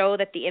to show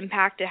that the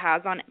impact it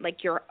has on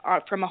like your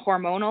from a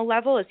hormonal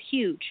level is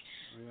huge.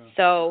 Oh, yeah.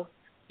 So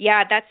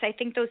yeah, I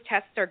think those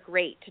tests are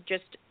great to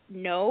just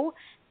know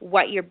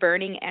what you're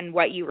burning and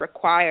what you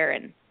require.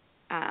 And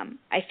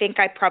I think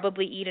I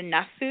probably eat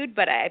enough food,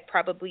 but I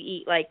probably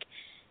eat like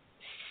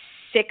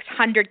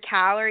 600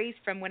 calories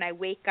from when I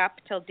wake up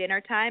till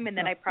dinner time, and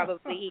then I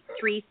probably eat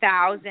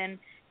 3,000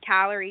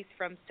 calories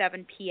from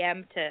 7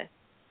 p.m. to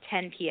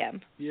 10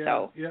 p.m.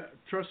 Yeah,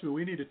 trust me,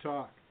 we need to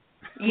talk.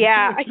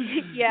 Yeah,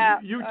 yeah.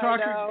 You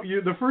talked.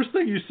 The first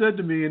thing you said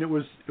to me, and it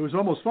was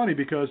almost funny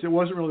because it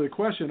wasn't really a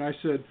question. I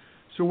said,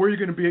 "So where are you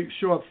going to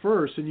show up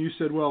first?" And you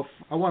said, "Well,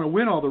 I want to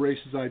win all the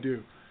races I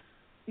do."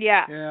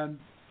 Yeah. And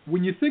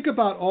when you think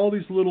about all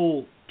these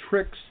little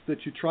tricks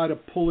that you try to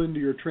pull into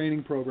your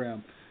training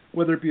program,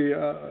 whether it be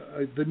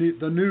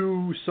the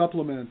new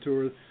supplement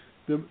or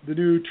the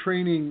new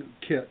training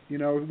kit,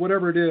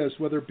 whatever it is,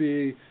 whether it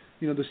be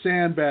the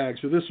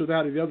sandbags or this or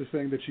that or the other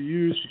thing that you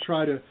use to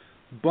try to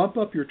bump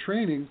up your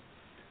training,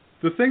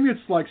 the thing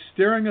that's like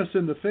staring us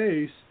in the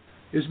face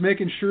is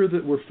making sure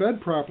that we're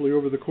fed properly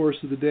over the course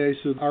of the day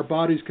so our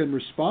bodies can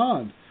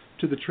respond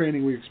to the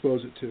training we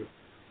expose it to.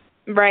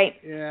 Right.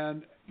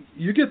 And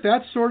you get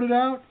that sorted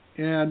out,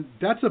 and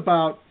that's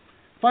about,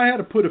 if I had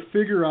to put a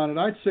figure on it,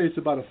 I'd say it's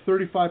about a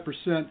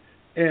 35%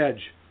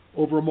 edge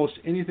over almost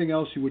anything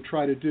else you would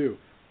try to do,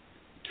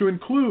 to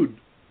include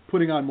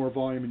putting on more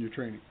volume in your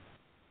training.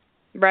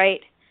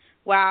 Right.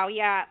 Wow,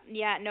 yeah,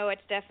 no,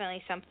 it's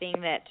definitely something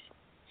that,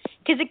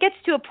 because it gets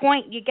to a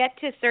point, you get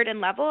to a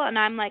certain level, and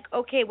I'm like,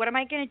 okay, what am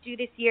I going to do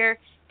this year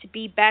to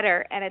be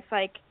better? And it's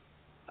like,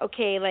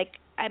 okay, like,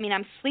 I mean,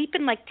 I'm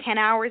sleeping like 10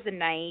 hours a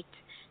night,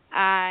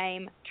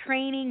 I'm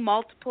training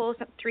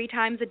 3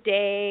 times a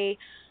day,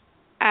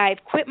 I've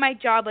quit my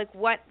job, that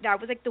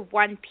was like the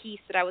one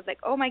piece that I was like,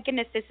 oh my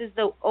goodness, this is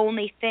the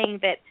only thing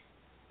that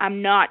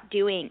I'm not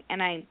doing,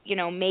 and I,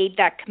 made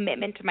that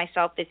commitment to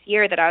myself this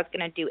year that I was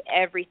going to do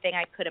everything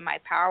I could in my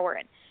power.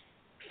 And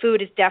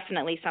food is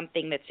definitely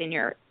something that's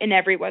in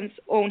everyone's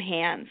own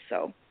hands.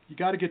 So you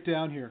got to get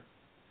down here.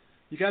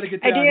 You got to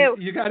get down. I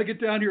do. You got to get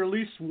down here at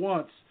least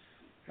once.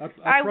 I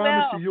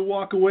promise will. You'll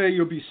walk away.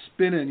 You'll be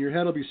spinning. Your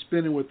head will be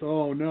spinning with,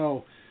 oh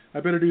no,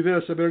 I better do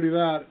this. I better do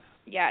that.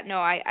 Yeah, no,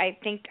 I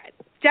think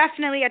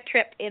definitely a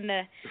trip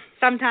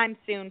sometime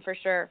soon for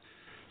sure.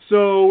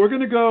 So we're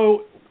going to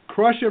go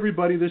crush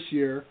everybody this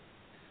year.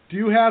 Do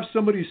you have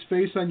somebody's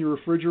face on your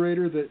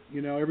refrigerator that,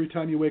 every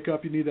time you wake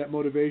up you need that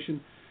motivation?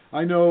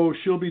 I know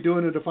she'll be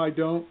doing it if I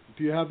don't.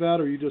 Do you have that,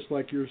 or are you just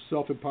like you're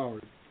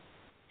self-empowered?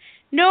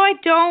 No, I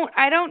don't.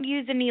 I don't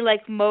use any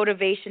like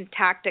motivation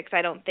tactics,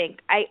 I don't think.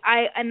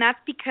 And that's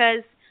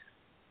because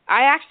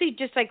I actually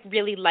just like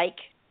really like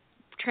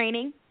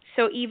training.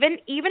 So even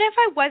if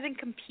I wasn't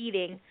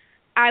competing,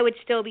 I would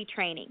still be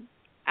training.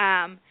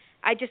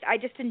 I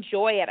just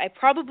enjoy it. I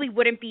probably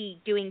wouldn't be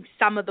doing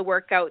some of the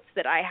workouts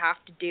that I have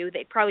to do.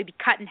 They'd probably be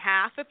cut in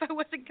half if I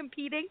wasn't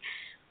competing.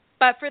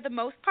 But for the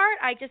most part,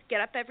 I just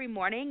get up every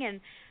morning and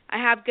I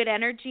have good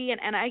energy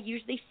and I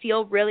usually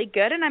feel really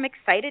good and I'm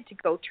excited to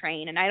go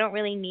train. And I don't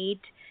really need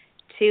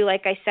to,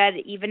 like I said,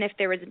 even if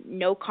there was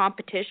no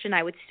competition,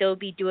 I would still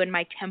be doing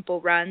my tempo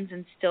runs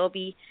and still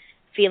be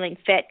feeling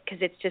fit because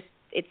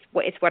it's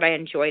what I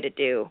enjoy to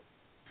do.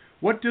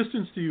 What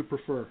distance do you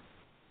prefer?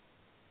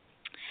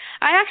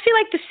 I actually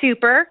like the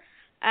super.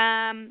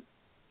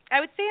 I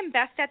would say I'm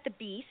best at the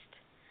beast,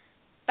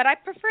 but I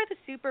prefer the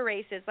super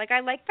races. Like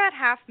I like that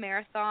half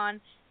marathon,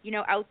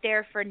 out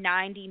there for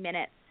 90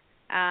 minutes,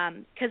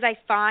 because I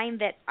find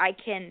that I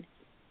can.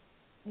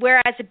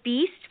 Whereas a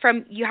beast,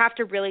 you have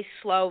to really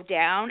slow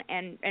down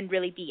and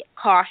really be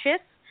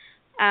cautious.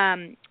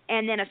 And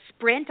then a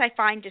sprint, I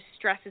find just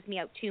stresses me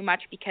out too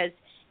much because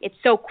it's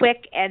so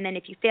quick. And then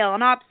if you fail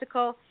an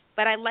obstacle.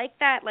 But I like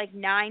that,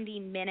 90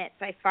 minutes,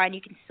 I find you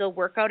can still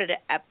work out at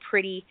a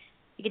pretty,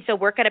 you can still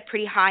work at a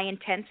pretty high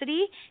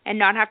intensity and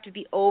not have to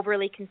be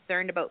overly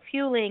concerned about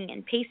fueling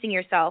and pacing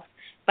yourself,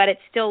 but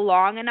it's still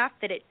long enough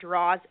that it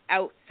draws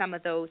out some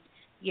of those,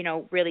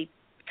 really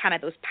kind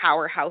of those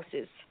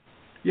powerhouses.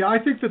 Yeah, I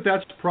think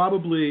that's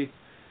probably,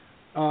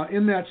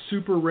 in that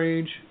super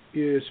range,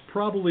 is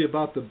probably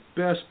about the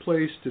best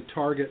place to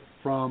target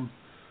from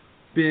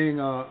being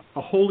a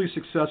wholly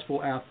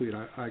successful athlete,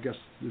 I guess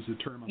is the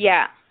term.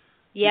 Yeah.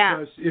 Yeah.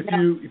 Because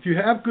if you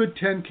have good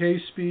 10K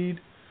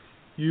speed,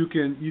 you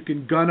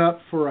can gun up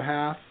for a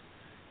half,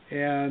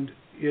 and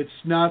it's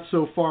not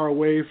so far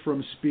away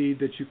from speed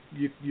that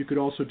you could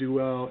also do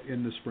well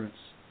in the sprints.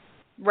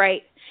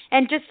 Right.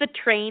 And just the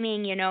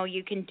training,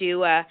 you can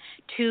do a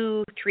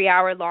 2-3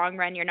 hour long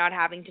run. You're not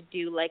having to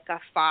do like a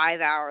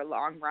 5 hour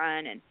long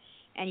run,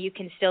 and you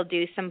can still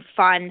do some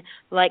fun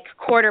like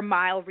quarter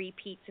mile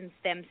repeats, and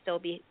them still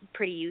be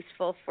pretty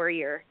useful for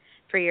your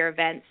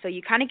events. So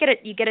you kind of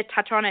get a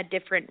touch on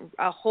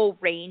a whole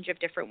range of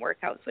different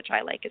workouts, which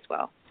I like as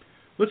well.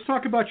 Let's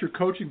talk about your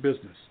coaching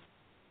business.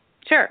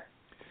 Sure.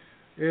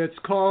 It's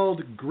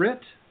called Grit,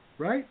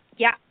 right?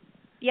 Yeah.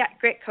 Yeah,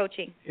 Grit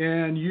Coaching.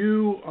 And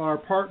you are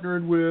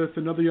partnered with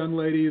another young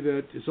lady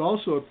that is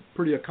also a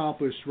pretty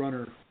accomplished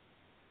runner.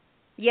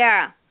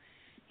 Yeah.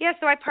 Yeah,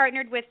 so I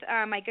partnered with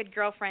my good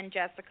girlfriend,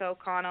 Jessica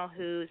O'Connell,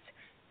 who's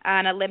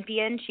an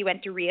Olympian. She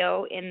went to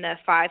Rio in the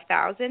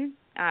 5,000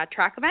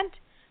 track event.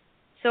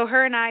 So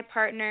her and I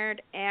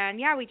partnered, and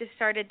we just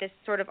started this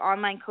sort of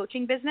online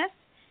coaching business.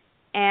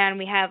 And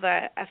we have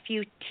a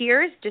few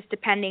tiers, just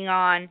depending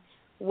on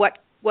what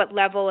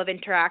level of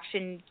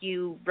interaction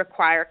you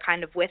require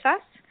kind of with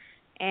us.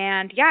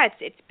 And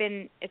it's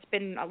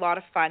been a lot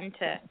of fun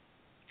to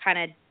kind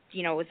of,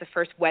 it was the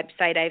first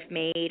website I've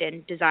made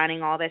and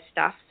designing all this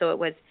stuff. So it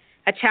was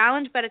a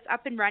challenge, but it's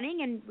up and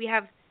running, and we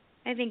have,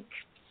 I think,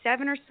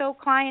 7 or so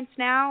clients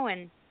now,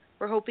 and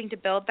we're hoping to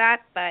build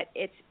that. But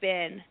it's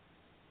been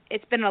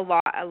a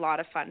lot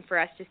of fun for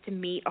us just to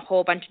meet a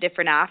whole bunch of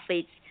different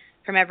athletes,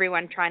 from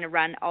everyone trying to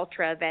run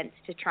ultra events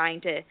to trying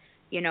to,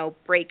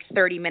 break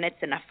 30 minutes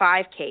in a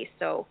 5K.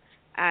 So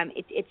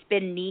it's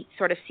been neat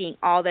sort of seeing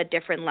all the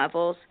different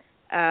levels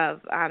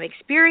of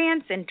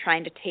experience and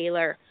trying to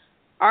tailor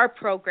our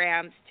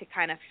programs to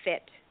kind of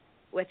fit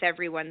with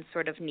everyone's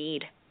sort of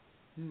need.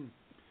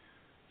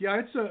 Yeah,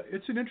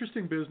 it's an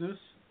interesting business,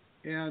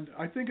 and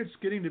I think it's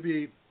getting to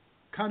be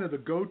kind of the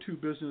go-to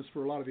business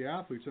for a lot of the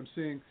athletes. I'm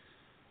seeing,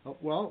 a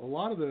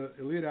lot of the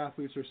elite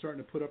athletes are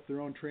starting to put up their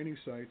own training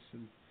sites,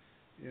 and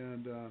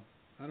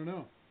I don't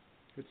know,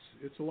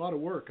 it's a lot of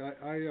work.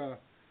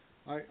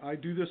 I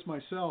do this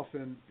myself,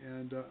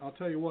 and I'll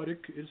tell you what,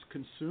 it's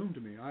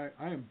consumed me.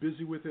 I am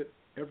busy with it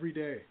every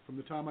day. From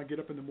the time I get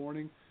up in the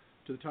morning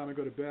to the time I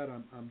go to bed,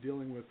 I'm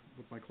dealing with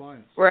my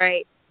clients.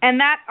 Right. And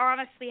that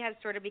honestly has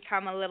sort of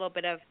become a little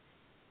bit of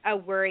a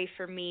worry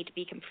for me, to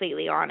be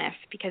completely honest,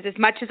 because as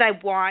much as I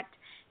want,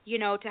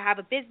 to have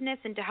a business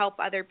and to help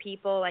other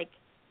people, like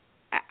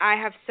I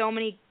have so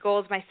many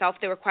goals myself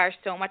that require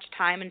so much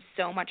time and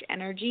so much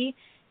energy,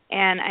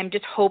 and I'm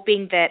just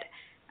hoping that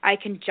I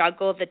can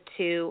juggle the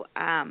two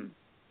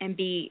and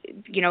be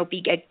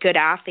a good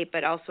athlete,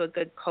 but also a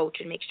good coach,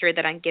 and make sure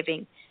that I'm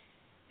giving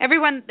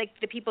everyone, like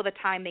the people, the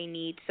time they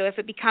need. So if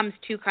it becomes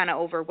too kind of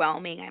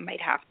overwhelming, I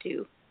might have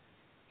to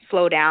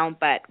slow down.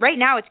 But right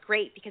now it's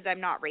great because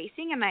I'm not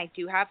racing and I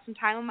do have some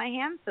time on my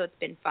hands, so it's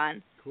been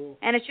fun. Cool.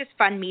 And it's just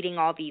fun meeting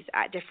all these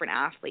different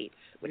athletes,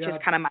 which is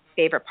kind of my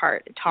favorite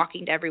part,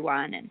 talking to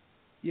everyone. And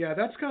yeah,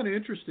 that's kind of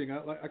interesting.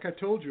 Like I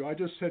told you, I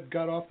just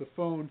got off the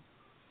phone.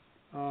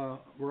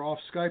 We're off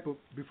Skype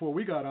before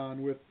we got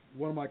on with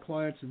one of my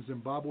clients in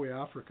Zimbabwe,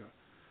 Africa.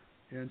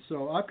 And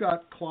so I've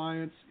got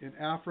clients in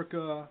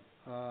Africa,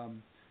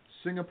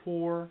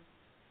 Singapore,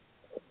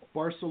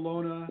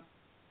 Barcelona,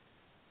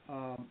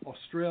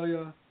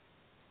 Australia.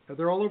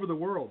 They're all over the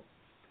world.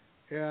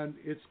 And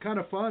it's kind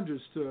of fun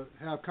just to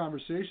have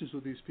conversations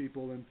with these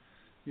people and,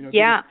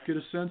 get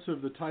a sense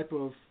of the type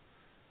of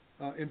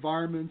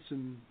environments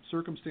and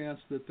circumstance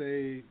that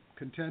they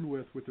contend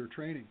with their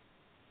training.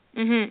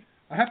 Mm-hmm.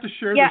 I have to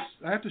share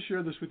this. I have to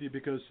share this with you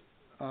because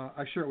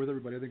I share it with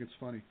everybody. I think it's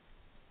funny.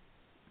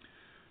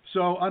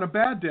 So on a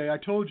bad day, I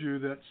told you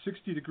that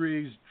 60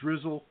 degrees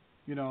drizzle.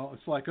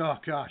 It's like, oh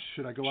gosh,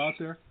 should I go out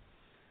there?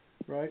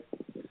 Right?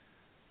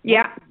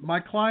 Yeah. My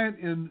client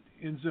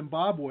in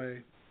Zimbabwe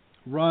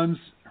her and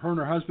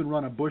her husband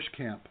run a bush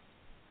camp,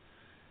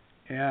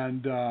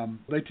 and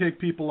they take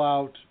people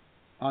out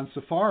on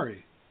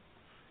safari.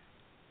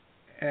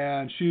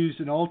 And she's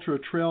an ultra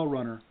trail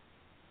runner.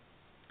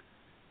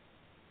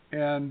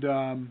 And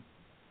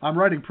I'm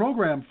writing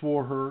program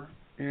for her,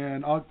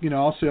 and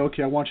I'll say,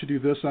 okay, I want you to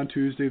do this on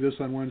Tuesday, this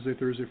on Wednesday,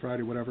 Thursday,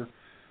 Friday, whatever.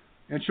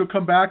 And she'll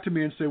come back to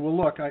me and say, well,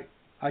 look,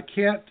 I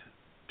can't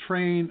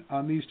train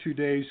on these 2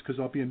 days because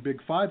I'll be in Big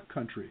 5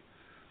 country.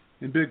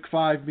 And Big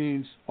 5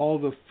 means all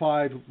the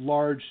 5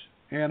 large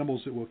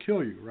animals that will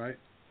kill you, right?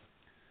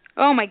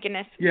 Oh my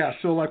goodness. Yeah,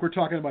 so like we're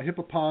talking about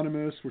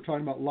hippopotamus, we're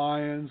talking about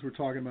lions, we're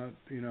talking about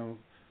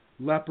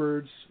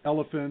leopards,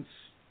 elephants.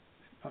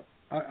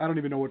 I don't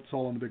even know what's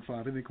all in the Big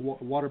 5. I think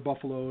water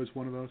buffalo is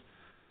one of those.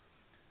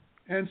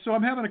 And so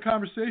I'm having a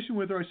conversation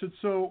with her. I said,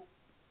 so,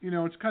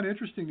 it's kind of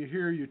interesting to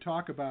hear you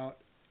talk about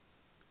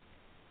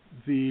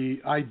the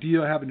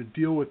idea of having to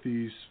deal with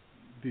these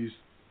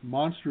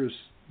monstrous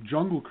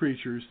jungle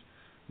creatures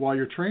while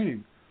you're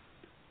training.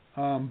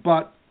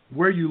 But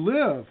where you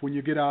live, when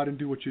you get out and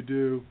do what you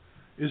do,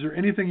 is there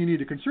anything you need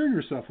to concern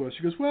yourself with?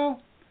 She goes,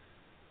 well,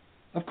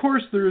 of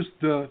course there's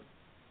the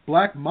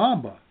black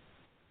mamba.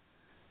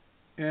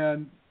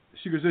 And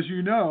she goes, as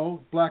you know,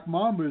 black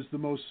mamba is the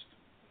most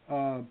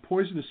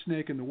poisonous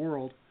snake in the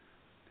world.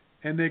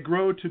 And they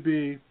grow to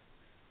be,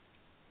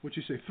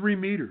 3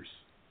 meters.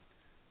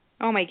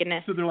 Oh, my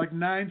goodness. So they're like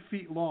 9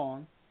 feet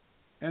long,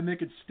 and they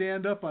could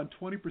stand up on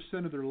 20%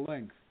 of their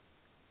length.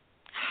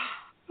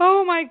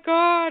 Oh, my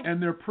God.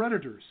 And they're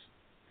predators.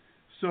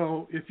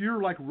 So if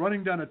you're like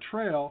running down a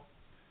trail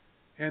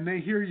and they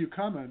hear you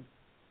coming,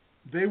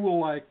 they will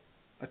like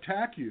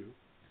attack you.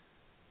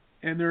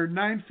 And they're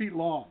 9 feet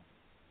long.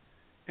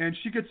 And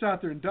she gets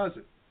out there and does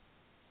it.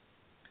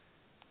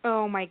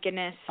 Oh, my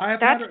goodness.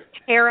 That's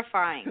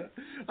terrifying.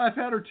 I've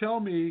had her tell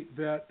me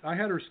that I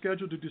had her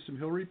scheduled to do some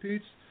hill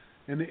repeats.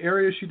 In the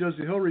area she does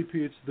the hill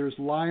repeats, there's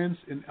lions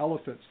and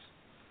elephants.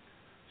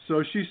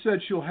 So she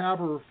said she'll have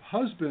her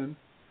husband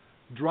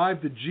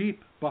drive the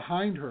Jeep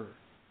behind her.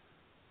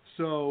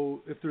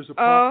 So if there's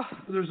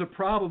a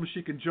problem,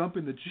 she can jump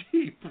in the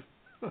Jeep.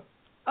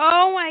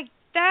 Oh,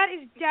 that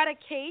is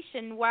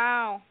dedication.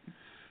 Wow.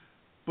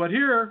 But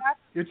here,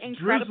 it's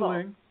incredible.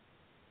 Drizzling.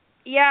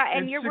 Yeah,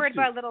 and you're worried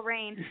about little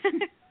rain.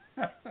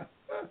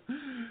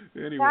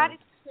 Anyway. That is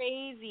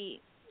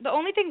crazy. The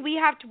only thing we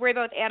have to worry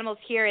about with animals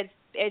here is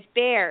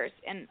bears,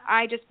 and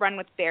I just run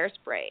with bear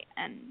spray,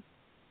 and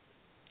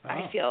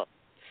I feel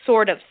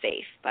sort of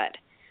safe, but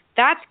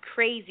that's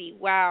crazy.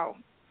 Wow.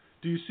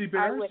 Do you see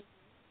bears?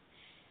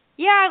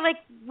 Yeah,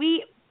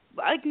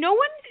 no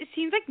one, it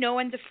seems like no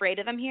one's afraid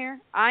of them here.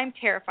 I'm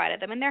terrified of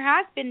them, and there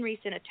has been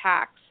recent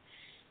attacks,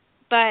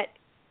 but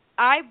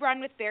I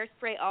run with bear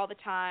spray all the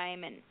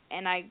time, and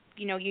I,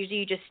 usually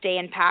you just stay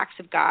in packs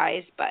of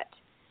guys, but,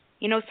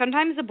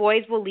 sometimes the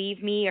boys will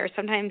leave me, or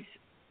sometimes,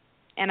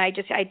 and I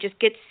just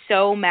get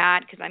so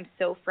mad because I'm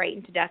so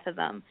frightened to death of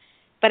them.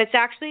 But it's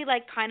actually,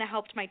 kind of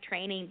helped my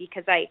training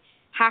because I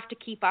have to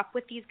keep up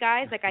with these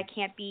guys. I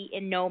can't be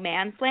in no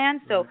man's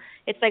land. So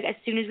it's as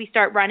soon as we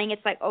start running,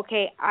 it's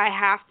okay, I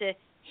have to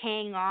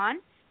hang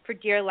on for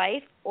dear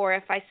life, or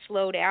if I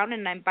slow down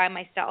and I'm by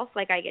myself,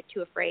 I get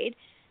too afraid.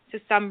 So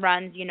some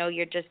runs,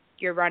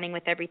 you're running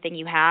with everything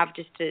you have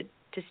just to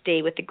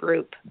stay with the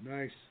group.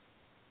 Nice.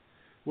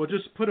 Well,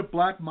 just put a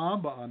black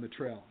mamba on the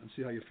trail and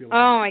see how you feel.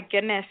 Oh, my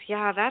goodness.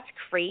 Yeah, that's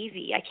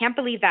crazy. I can't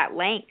believe that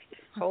length.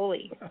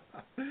 Holy.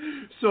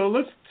 So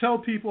let's tell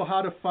people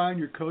how to find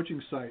your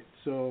coaching site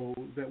so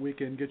that we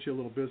can get you a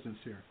little business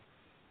here.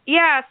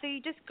 Yeah, so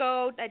you just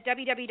go at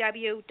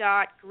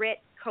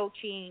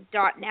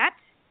www.gritcoaching.net.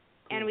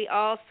 And we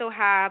also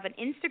have an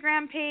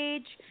Instagram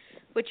page,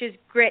 which is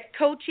Grit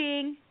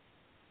Coaching.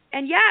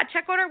 And, yeah,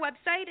 check out our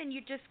website, and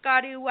you just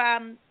got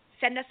to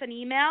send us an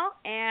email.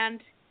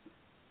 And,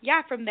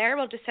 yeah, from there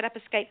we'll just set up a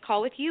Skype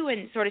call with you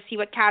and sort of see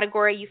what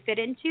category you fit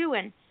into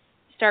and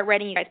start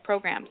writing you guys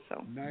programs.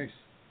 So nice.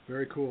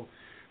 Very cool.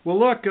 Well,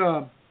 look,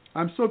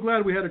 I'm so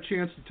glad we had a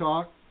chance to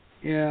talk.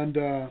 And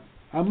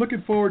I'm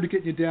looking forward to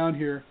getting you down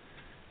here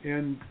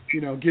and,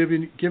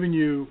 giving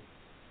you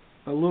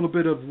a little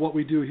bit of what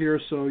we do here,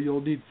 so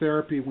you'll need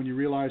therapy when you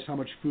realize how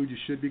much food you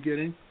should be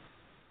getting.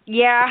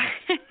 Yeah.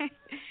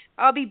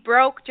 I'll be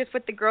broke just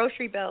with the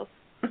grocery bills.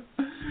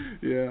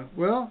 Yeah.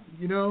 Well,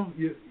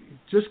 you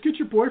just get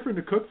your boyfriend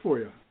to cook for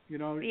you.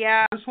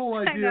 Yeah. This whole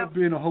idea of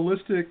being a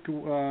holistic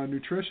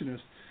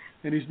nutritionist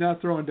and he's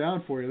not throwing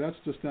down for you, that's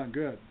just not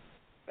good.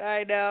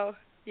 I know.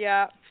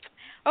 Yeah.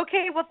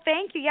 Okay, well,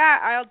 thank you. Yeah,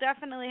 I'll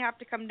definitely have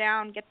to come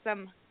down, get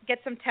some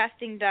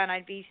testing done.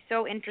 I'd be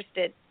so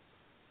interested.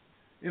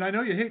 And I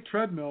know you hate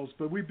treadmills,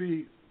 but we'd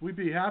be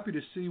happy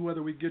to see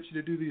whether we get you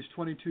to do these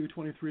 22,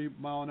 23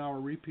 mile an hour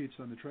repeats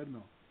on the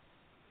treadmill.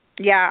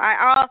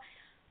 Yeah,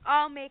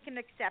 I'll make an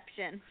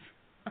exception.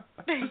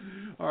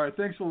 All right,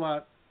 thanks a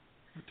lot.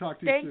 We'll talk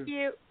to you soon. Thank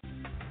you.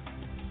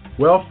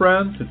 Well,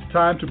 friends, it's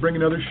time to bring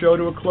another show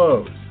to a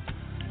close.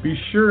 Be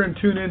sure and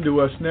tune in to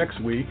us next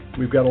week.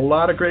 We've got a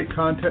lot of great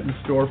content in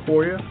store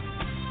for you.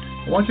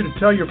 I want you to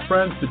tell your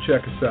friends to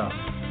check us out.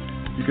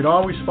 You can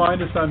always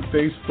find us on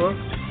Facebook.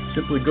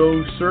 Simply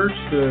go search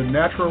the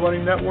Natural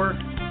Running Network.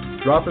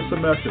 Drop us a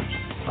message.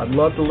 I'd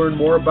love to learn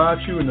more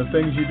about you and the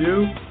things you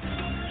do.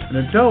 And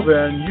until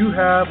then, you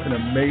have an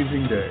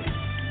amazing day.